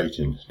were right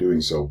in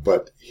doing so.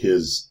 But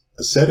his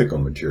ascetical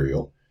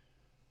material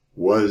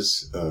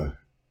was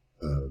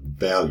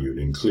valued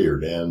and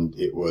cleared, and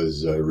it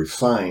was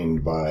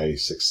refined by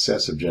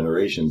successive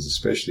generations,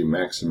 especially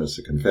Maximus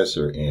the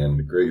Confessor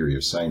and Gregory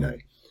of Sinai.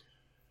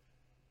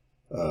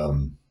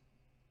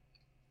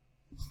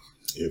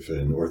 If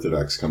an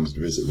Orthodox comes to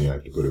visit me, I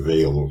have to put a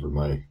veil over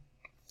my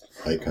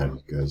icon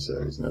because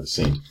he's not a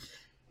saint.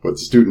 What the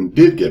student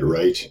did get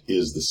right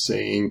is the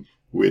saying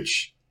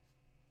which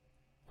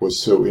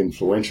was so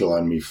influential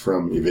on me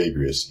from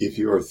Evagrius: if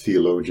you are a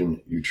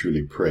theologian, you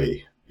truly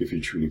pray. If you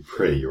truly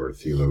pray, you're a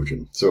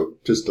theologian. So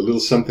just a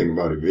little something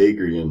about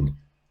Evagrian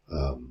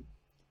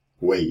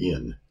way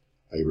in.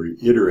 I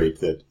reiterate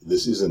that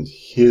this isn't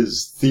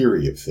his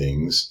theory of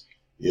things.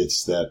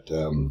 It's that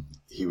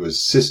he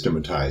was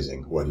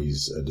systematizing what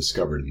he's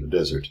discovered in the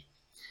desert.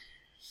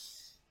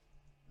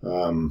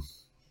 A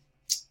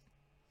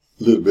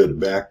little bit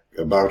back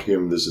about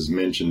him. This is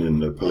mentioned in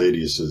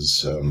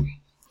Palladius's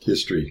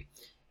history.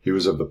 He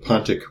was of the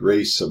Pontic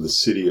race of the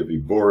city of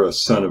Ebora,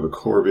 son of a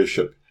core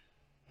bishop,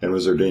 and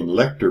was ordained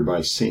lector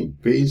by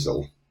St.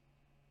 Basil,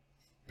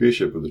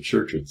 bishop of the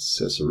church at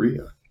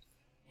Caesarea.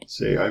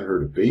 Say, I've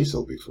heard of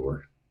Basil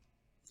before.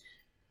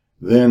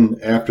 Then,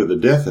 after the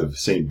death of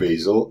St.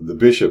 Basil, the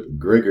bishop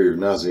Gregory of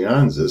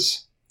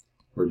Nazianzus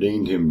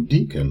ordained him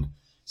deacon.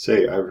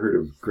 Say, I've heard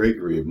of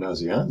Gregory of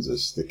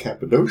Nazianzus. The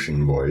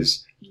Cappadocian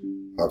boys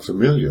are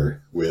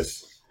familiar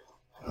with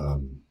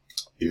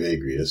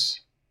Evagrius.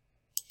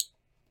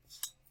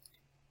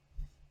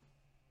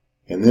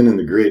 And then in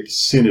the great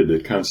synod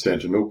at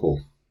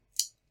Constantinople,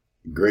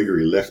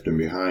 Gregory left him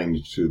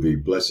behind to the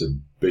blessed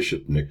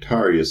Bishop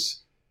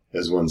Nectarius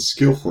as one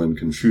skillful in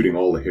confuting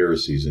all the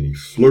heresies, and he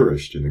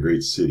flourished in the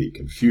great city,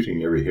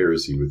 confuting every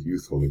heresy with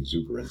youthful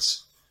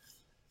exuberance.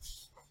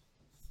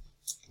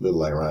 A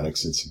little ironic,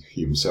 since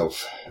he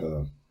himself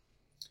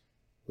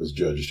was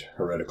judged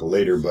heretical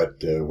later,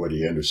 but what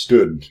he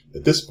understood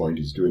at this point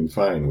he's doing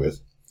fine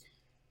with.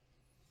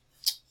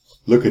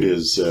 Look at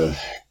his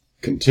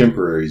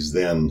contemporaries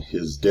then.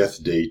 His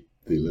death date,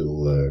 the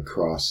little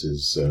cross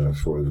is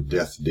for the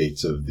death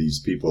dates of these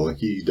people.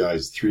 He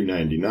dies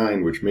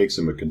 399, which makes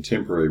him a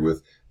contemporary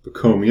with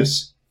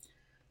Pachomius,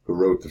 who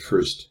wrote the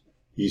first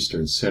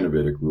Eastern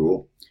Cenobitic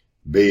rule,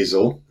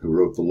 Basil, who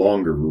wrote the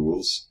longer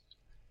rules,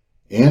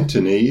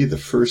 Antony, the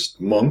first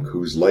monk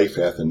whose life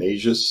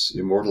Athanasius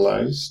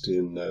immortalized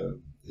in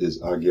his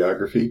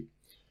hagiography,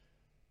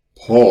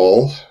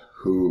 Paul,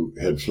 who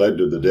had fled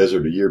to the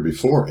desert a year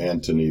before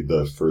Antony,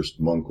 the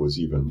first monk, was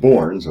even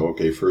born. So,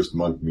 okay, first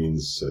monk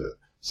means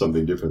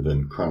something different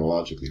than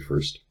chronologically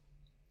first.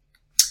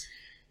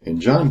 And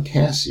John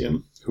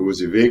Cassian, who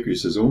was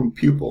Evagrius' own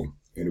pupil,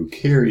 and who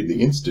carried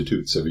the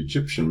institutes of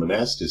Egyptian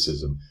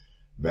monasticism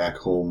back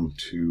home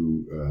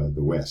to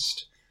the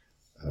West.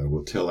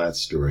 We'll tell that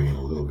story in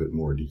a little bit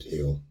more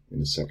detail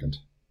in a second.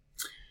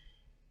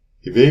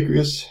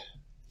 Evagrius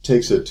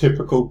takes a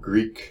typical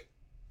Greek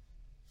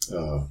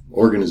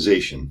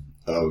organization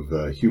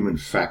of human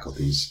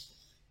faculties,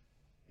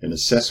 an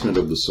assessment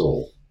of the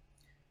soul.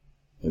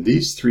 And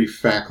these three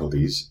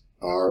faculties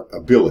are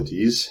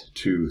abilities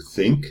to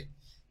think,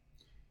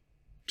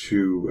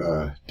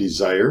 to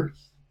desire,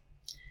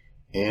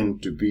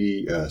 and to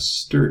be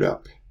stirred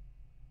up.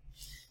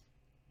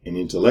 An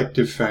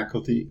intellective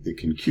faculty, the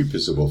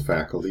concupiscible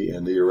faculty,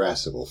 and the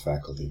irascible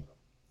faculty.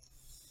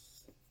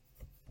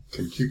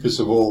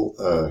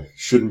 Concupiscible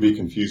shouldn't be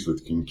confused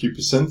with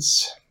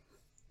concupiscence.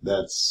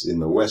 That's in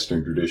the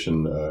Western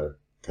tradition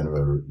kind of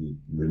a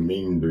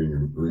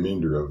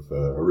remainder of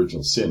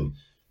original sin.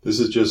 This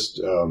is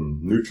just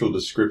neutral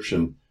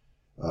description,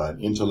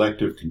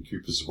 intellective,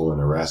 concupiscible,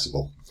 and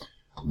irascible.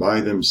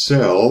 By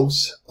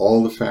themselves,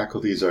 all the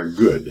faculties are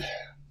good.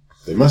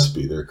 They must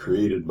be. They're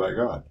created by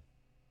God.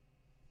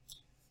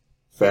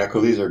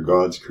 Faculties are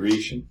God's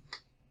creation.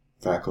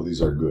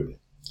 Faculties are good.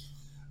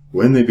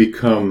 When they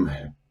become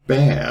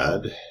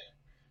bad,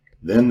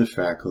 then the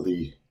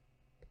faculty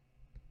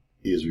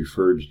is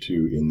referred to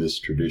in this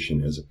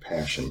tradition as a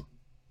passion.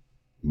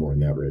 More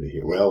than that right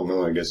here. Well,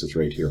 no, I guess it's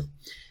right here.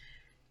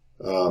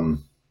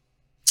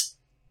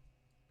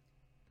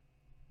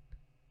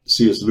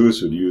 C.S.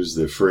 Lewis would use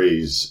the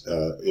phrase,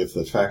 if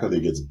the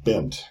faculty gets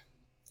bent.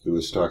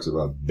 Lewis talks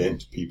about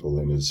bent people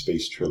in his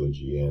Space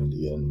Trilogy and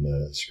in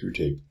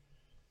Screwtape.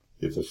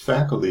 If the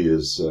faculty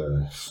is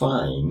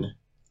fine,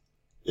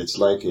 it's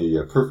like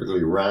a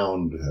perfectly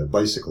round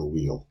bicycle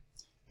wheel,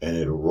 and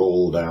it'll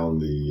roll down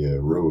the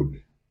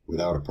road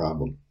without a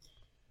problem.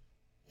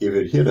 If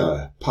it hit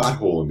a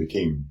pothole and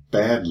became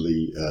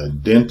badly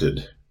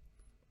dented,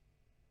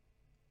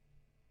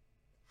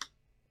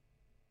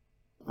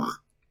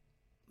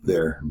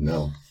 there,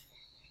 no.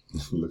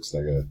 Looks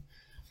like a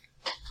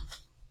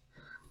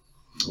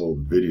old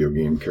video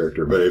game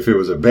character. But if it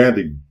was a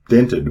badly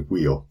dented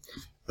wheel,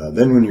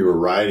 then when you were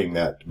riding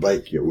that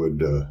bike, it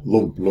would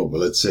lump. But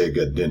let's say it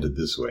got dented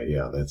this way.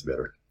 Yeah, that's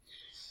better.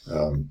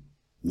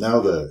 Now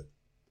the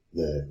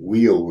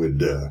wheel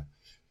would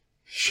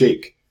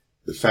shake.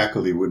 The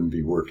faculty wouldn't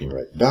be working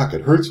right. Doc,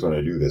 it hurts when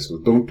I do this. Well,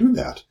 don't do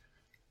that.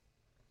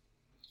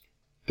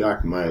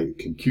 Doc, my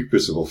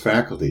concupiscible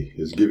faculty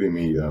is giving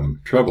me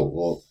trouble.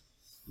 Well,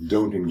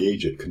 don't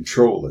engage it.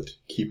 Control it.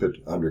 Keep it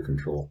under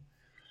control.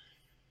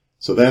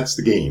 So that's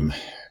the game.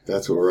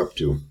 That's what we're up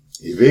to.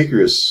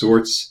 Evagrius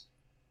sorts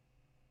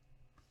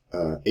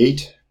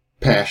 8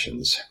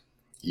 passions,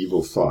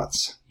 evil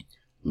thoughts,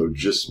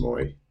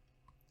 logismoi,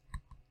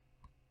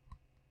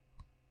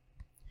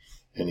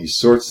 and he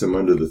sorts them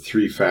under the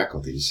 3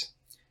 faculties.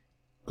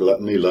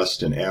 Gluttony,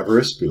 lust, and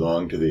avarice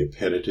belong to the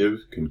appetitive,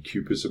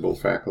 concupiscible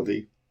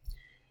faculty.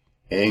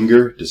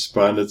 Anger,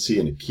 despondency,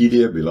 and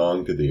acedia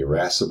belong to the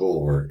irascible,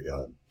 or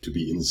to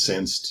be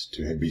incensed,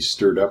 to be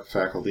stirred up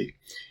faculty.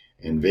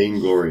 And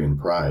vainglory and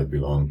pride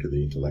belong to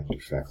the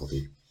intellective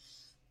faculty.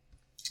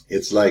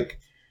 It's like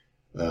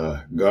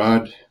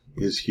God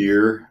is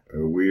here,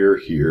 we're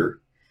here.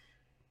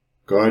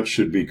 God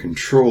should be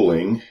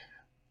controlling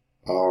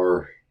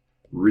our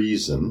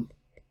reason,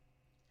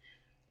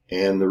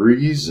 and the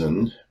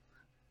reason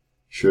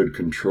should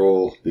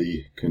control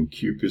the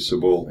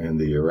concupiscible and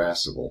the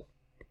irascible.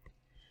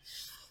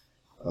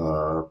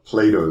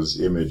 Plato's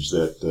image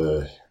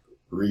that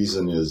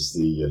reason is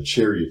the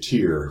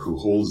charioteer who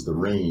holds the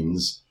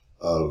reins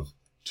of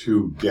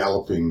 2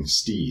 galloping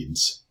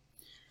steeds.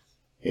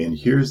 And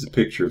here's the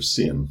picture of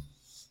sin.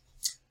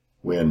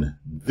 When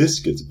this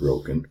gets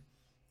broken,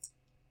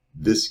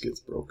 this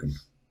gets broken.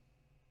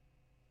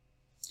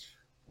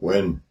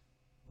 When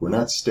we're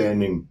not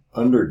standing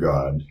under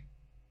God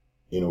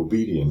in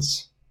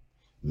obedience,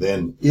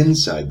 then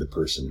inside the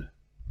person,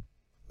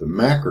 the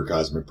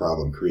macrocosmic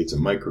problem creates a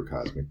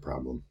microcosmic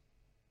problem.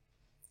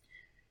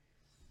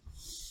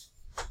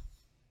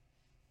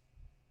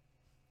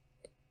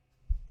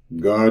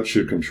 God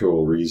should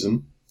control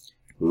reason.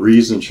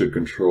 Reason should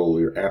control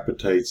your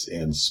appetites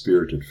and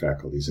spirited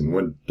faculties. And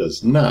when it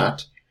does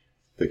not,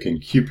 the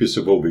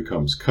concupiscible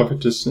becomes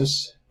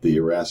covetousness, the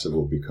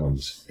irascible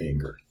becomes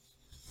anger.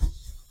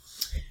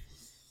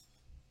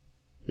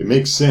 It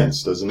makes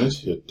sense, doesn't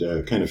it?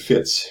 It kind of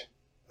fits.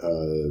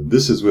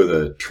 This is with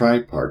a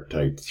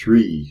tripartite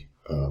 3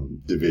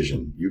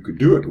 division. You could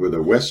do it with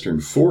a Western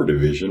 4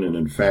 division, and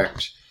in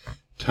fact,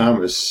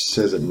 Thomas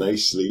says it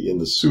nicely in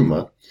the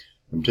Summa.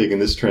 I'm taking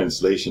this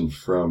translation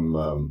from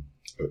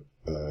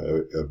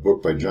a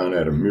book by John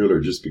Adam Mueller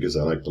just because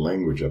I like the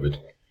language of it.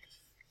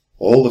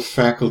 All the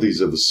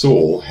faculties of the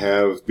soul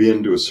have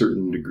been to a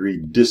certain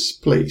degree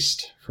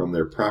displaced from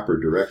their proper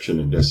direction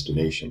and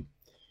destination.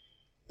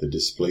 The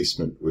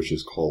displacement which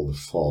is called the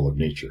fall of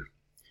nature.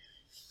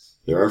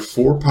 There are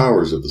 4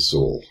 powers of the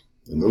soul,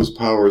 and those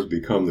powers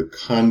become the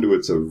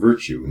conduits of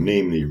virtue,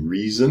 namely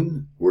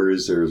reason,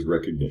 whereas there is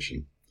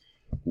recognition,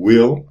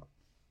 will,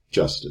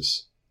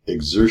 justice,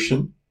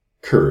 exertion,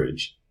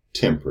 courage,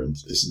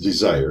 temperance,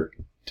 desire,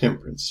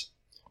 temperance.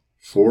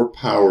 4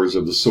 powers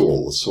of the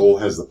soul. The soul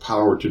has the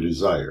power to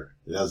desire.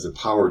 It has the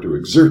power to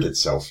exert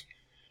itself.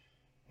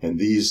 And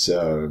these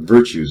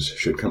virtues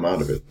should come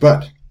out of it.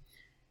 But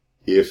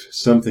if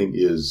something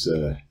is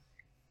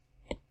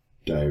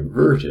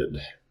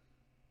diverted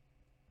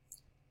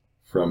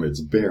from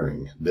its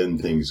bearing, then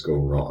things go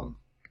wrong.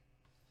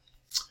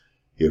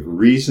 If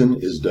reason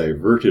is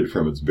diverted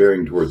from its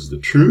bearing towards the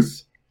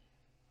truth,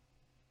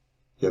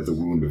 you have the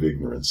wound of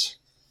ignorance.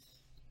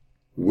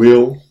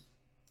 Will,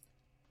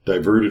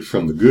 diverted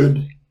from the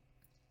good,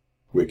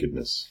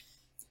 wickedness.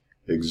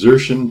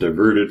 Exertion,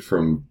 diverted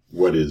from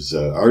what is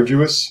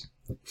arduous,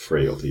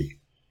 frailty,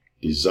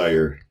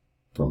 desire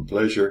from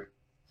pleasure,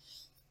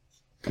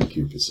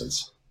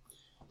 concupiscence.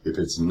 If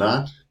it's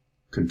not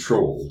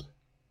controlled,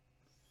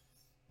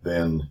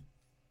 then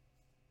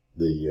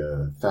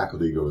the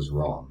faculty goes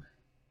wrong.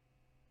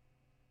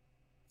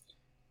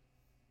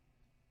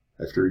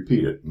 I have to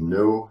repeat it.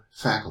 No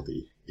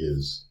faculty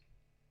is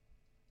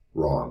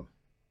wrong,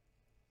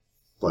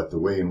 but the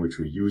way in which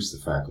we use the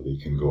faculty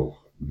can go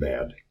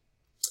bad.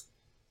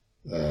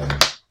 I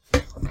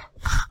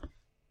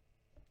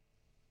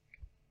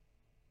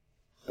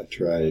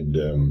tried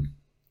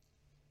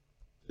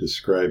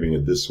describing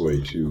it this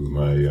way to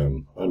my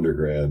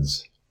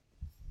undergrads.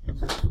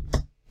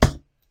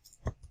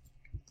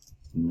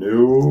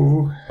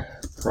 No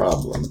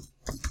problem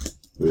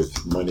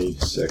with money,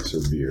 sex,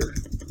 or beer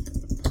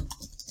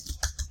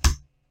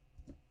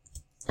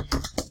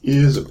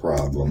is a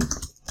problem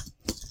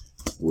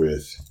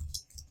with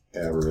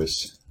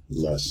avarice,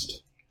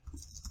 lust,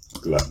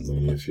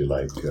 gluttony, if you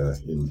like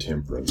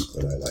intemperance,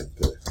 but I like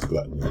the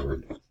gluttony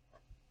word.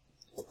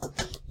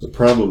 The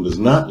problem does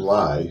not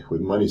lie with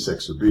money,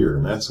 sex, or beer,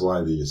 and that's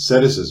why the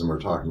asceticism we're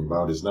talking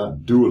about is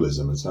not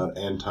dualism. It's not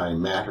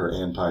anti-matter,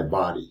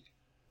 anti-body.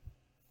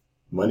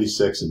 Money,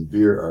 sex, and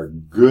beer are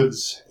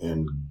goods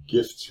and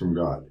gifts from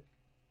God.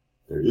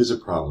 There is a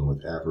problem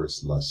with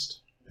avarice, lust,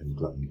 and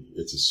gluttony.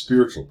 It's a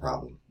spiritual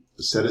problem.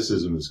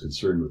 Asceticism is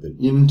concerned with an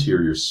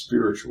interior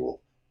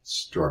spiritual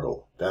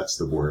struggle. That's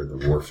where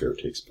the warfare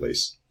takes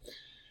place.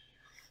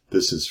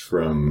 This is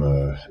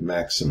from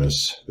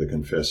Maximus, the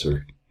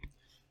Confessor.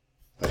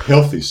 A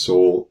healthy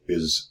soul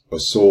is a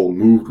soul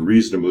moved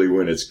reasonably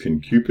when its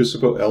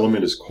concupiscible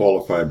element is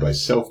qualified by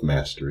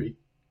self-mastery.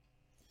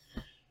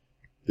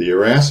 The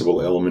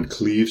irascible element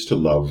cleaves to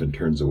love and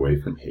turns away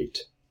from hate.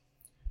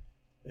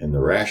 And the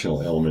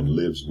rational element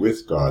lives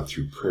with God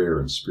through prayer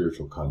and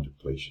spiritual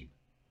contemplation.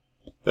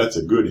 That's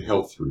a good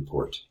health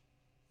report.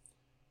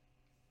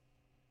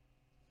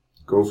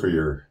 Go for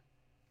your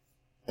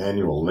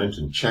annual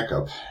Lenten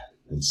checkup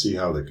and see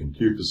how the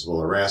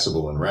concupiscible,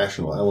 irascible, and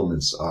rational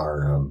elements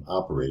are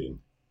operating.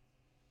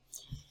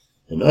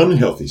 An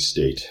unhealthy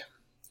state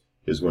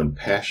is when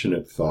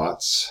passionate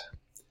thoughts,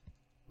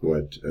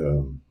 what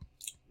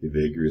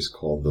Evagrius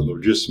called the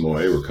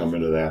logismoi, we're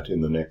coming to that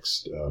in the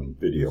next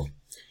video.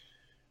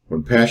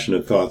 When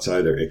passionate thoughts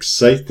either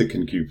excite the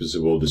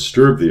concupiscible,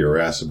 disturb the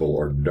irascible,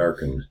 or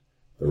darken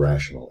the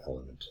rational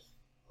element.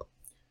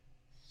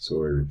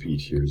 So I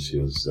repeat, here's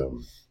his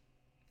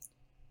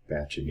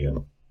batch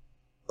again.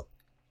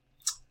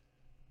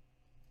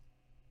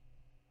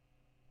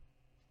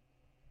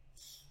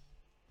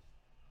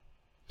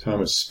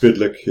 Thomas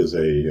Spidlick is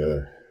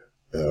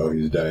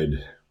he's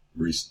died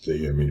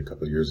recently, a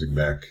couple of years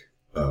back,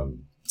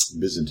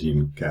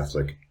 Byzantine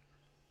Catholic,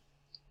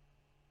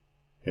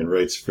 and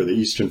writes, for the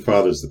Eastern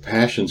Fathers, the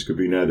passions could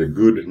be neither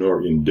good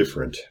nor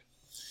indifferent.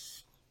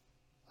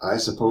 I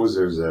suppose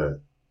there's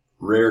a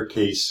rare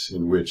case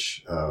in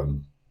which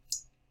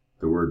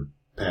the word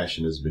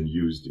passion has been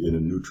used in a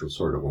neutral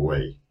sort of a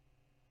way.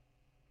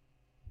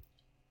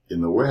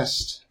 In the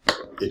West,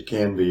 it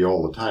can be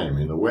all the time.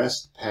 In the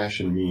West,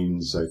 passion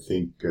means, I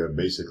think,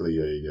 basically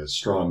a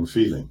strong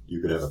feeling.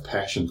 You could have a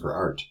passion for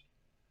art,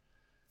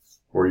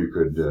 or you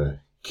could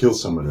kill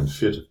someone in a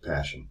fit of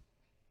passion.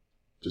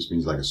 Just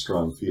means like a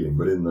strong feeling.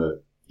 But in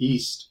the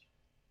East,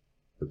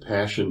 the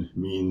passion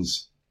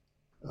means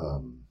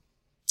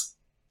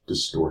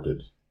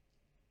distorted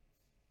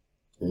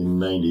in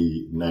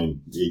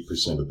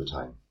 98% of the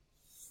time.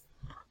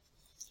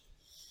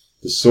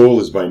 The soul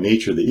is by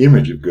nature the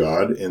image of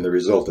God, and the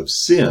result of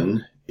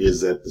sin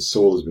is that the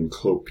soul has been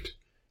cloaked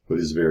with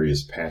his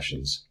various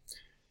passions.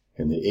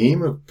 And the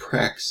aim of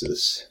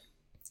praxis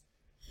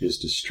is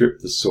to strip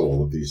the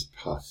soul of these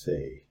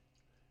pathei.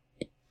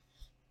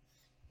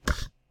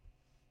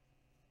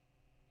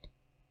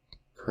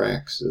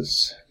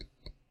 Praxis,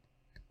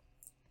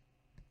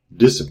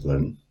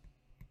 discipline,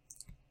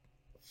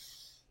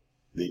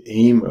 the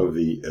aim of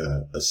the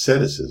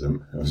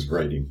asceticism. I was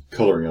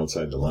coloring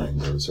outside the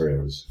lines. I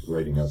was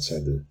writing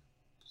outside the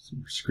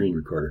screen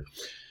recorder.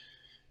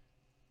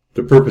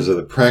 The purpose of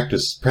the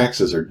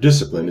praxis or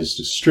discipline is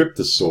to strip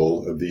the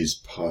soul of these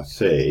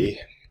pathei,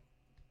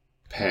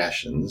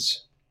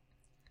 passions.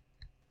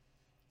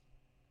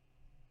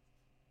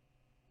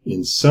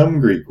 In some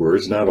Greek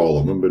words, not all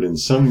of them, but in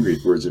some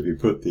Greek words, if you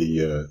put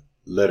the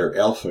letter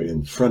alpha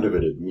in front of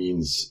it, it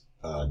means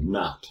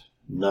not,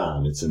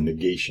 non. It's a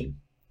negation.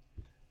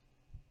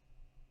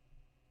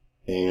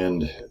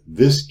 And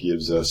this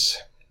gives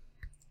us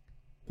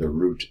the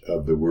root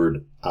of the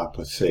word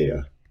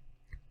apatheia,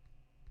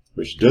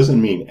 which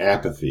doesn't mean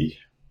apathy,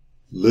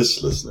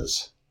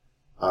 listlessness.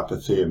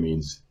 Apatheia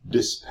means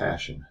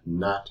dispassion,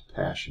 not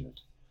passionate.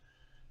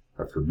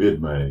 I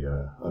forbid my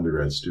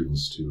undergrad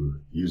students to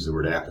use the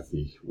word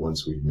apathy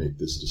once we make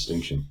this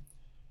distinction.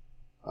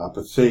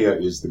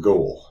 Apatheia is the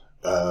goal.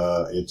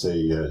 It's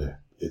a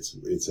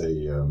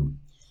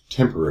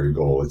temporary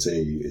goal.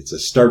 It's a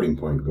starting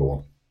point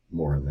goal.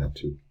 More on that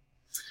too.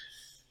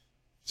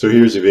 So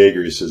here's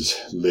Evagrius's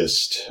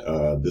list.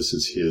 This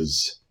is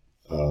his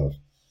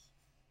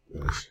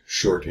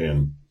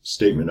shorthand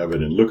statement of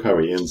it, and look how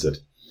he ends it.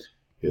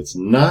 It's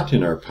not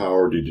in our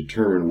power to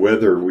determine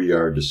whether we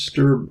are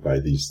disturbed by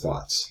these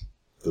thoughts.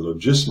 The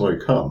logismoi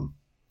come.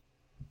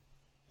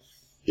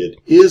 It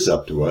is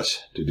up to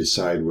us to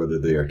decide whether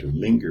they are to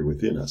linger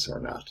within us or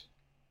not,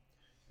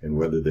 and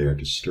whether they are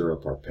to stir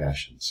up our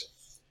passions.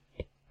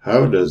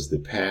 How does the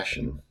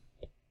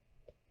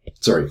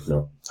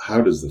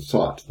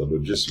thought, the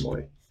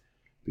logismoi,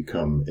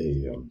 become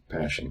a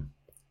passion?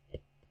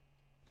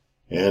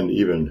 And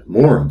even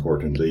more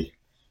importantly,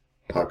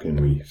 how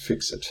can we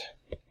fix it?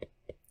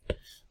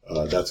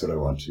 That's what I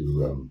want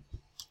to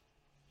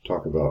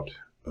talk about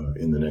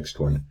in the next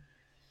one.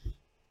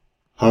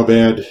 How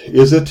bad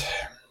is it?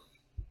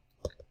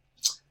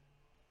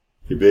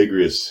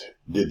 Evagrius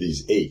did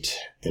these 8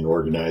 and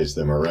organized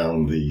them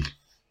around the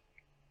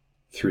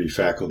 3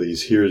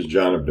 faculties. Here's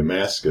John of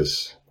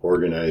Damascus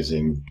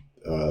organizing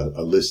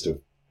a list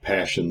of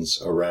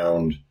passions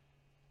around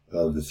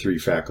the 3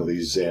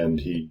 faculties, and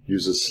he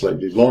uses a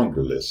slightly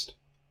longer list.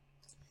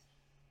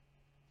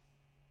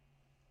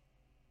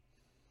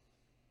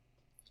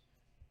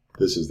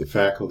 This is the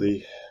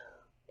faculty,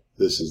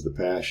 this is the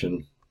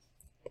passion,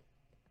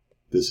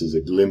 this is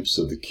a glimpse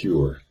of the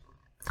cure.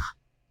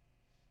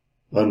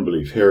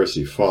 Unbelief,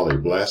 heresy, folly,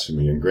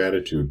 blasphemy,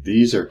 ingratitude,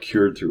 these are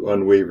cured through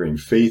unwavering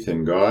faith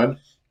in God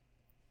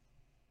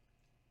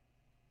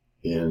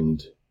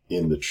and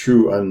in the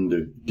true,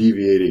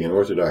 undeviating, and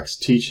orthodox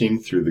teaching,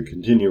 through the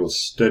continual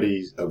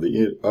study of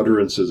the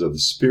utterances of the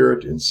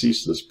Spirit in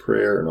ceaseless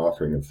prayer and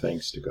offering of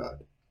thanks to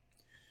God.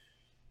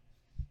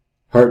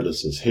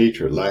 Heartlessness,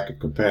 hatred, lack of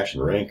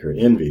compassion, rancor,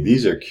 envy,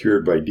 these are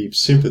cured by deep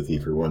sympathy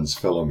for one's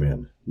fellow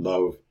men,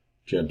 love,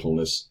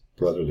 gentleness,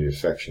 brotherly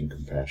affection,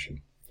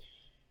 compassion.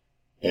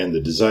 And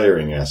the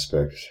desiring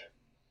aspect,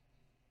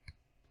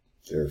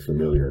 they're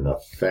familiar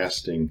enough.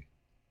 Fasting,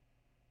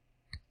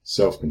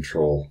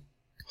 self-control,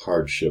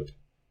 hardship,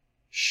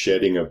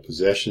 shedding of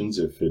possessions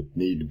if it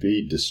need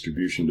be,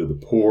 distribution to the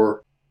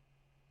poor.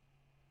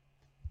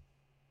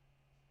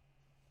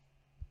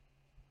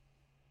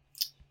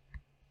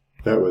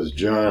 That was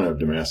John of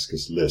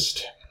Damascus'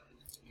 list.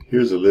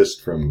 Here's a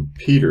list from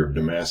Peter of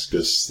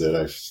Damascus that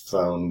I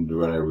found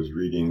when I was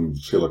reading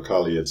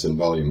Philokalia. In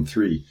Volume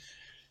 3.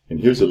 And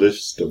here's a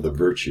list of the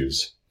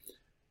virtues.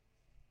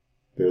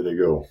 There they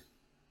go.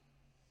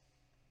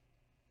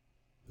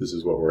 This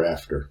is what we're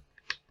after.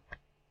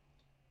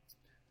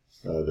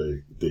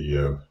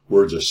 The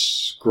words are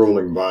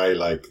scrolling by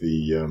like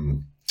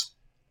the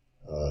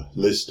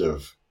list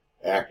of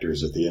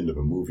actors at the end of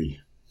a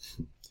movie.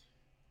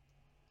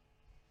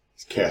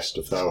 It's cast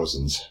of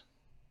thousands.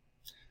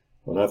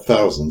 Well, not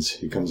thousands.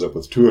 He comes up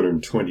with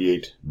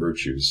 228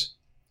 virtues.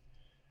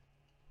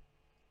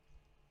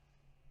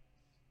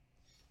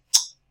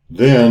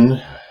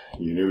 Then,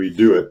 you knew he'd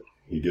do it,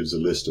 he gives a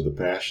list of the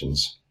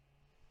passions.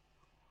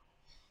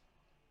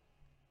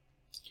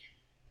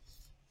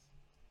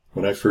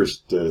 When I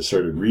first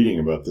started reading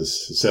about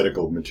this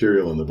ascetical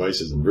material and the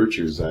vices and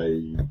virtues,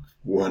 I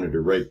wanted to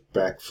write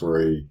back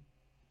for a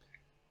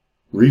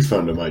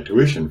refund of my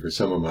tuition for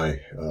some of my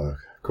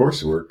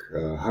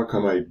coursework. How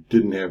come I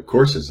didn't have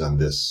courses on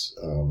this?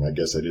 I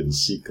guess I didn't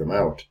seek them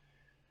out.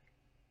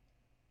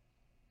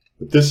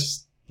 But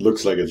this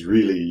looks like it's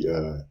really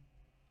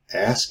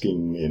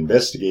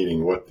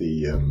investigating what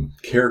the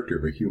character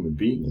of a human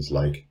being is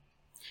like.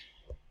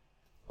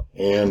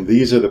 And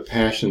these are the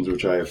passions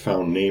which I have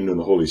found named in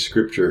the Holy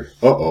Scripture.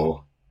 We're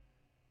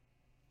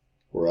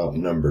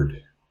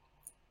outnumbered.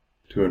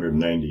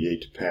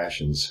 298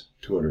 passions,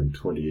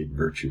 228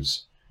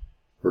 virtues.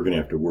 We're going to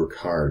have to work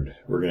hard.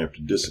 We're going to have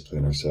to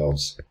discipline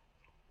ourselves.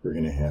 We're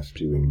going to have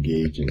to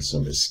engage in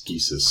some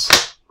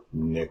ascesis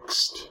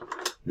next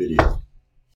video.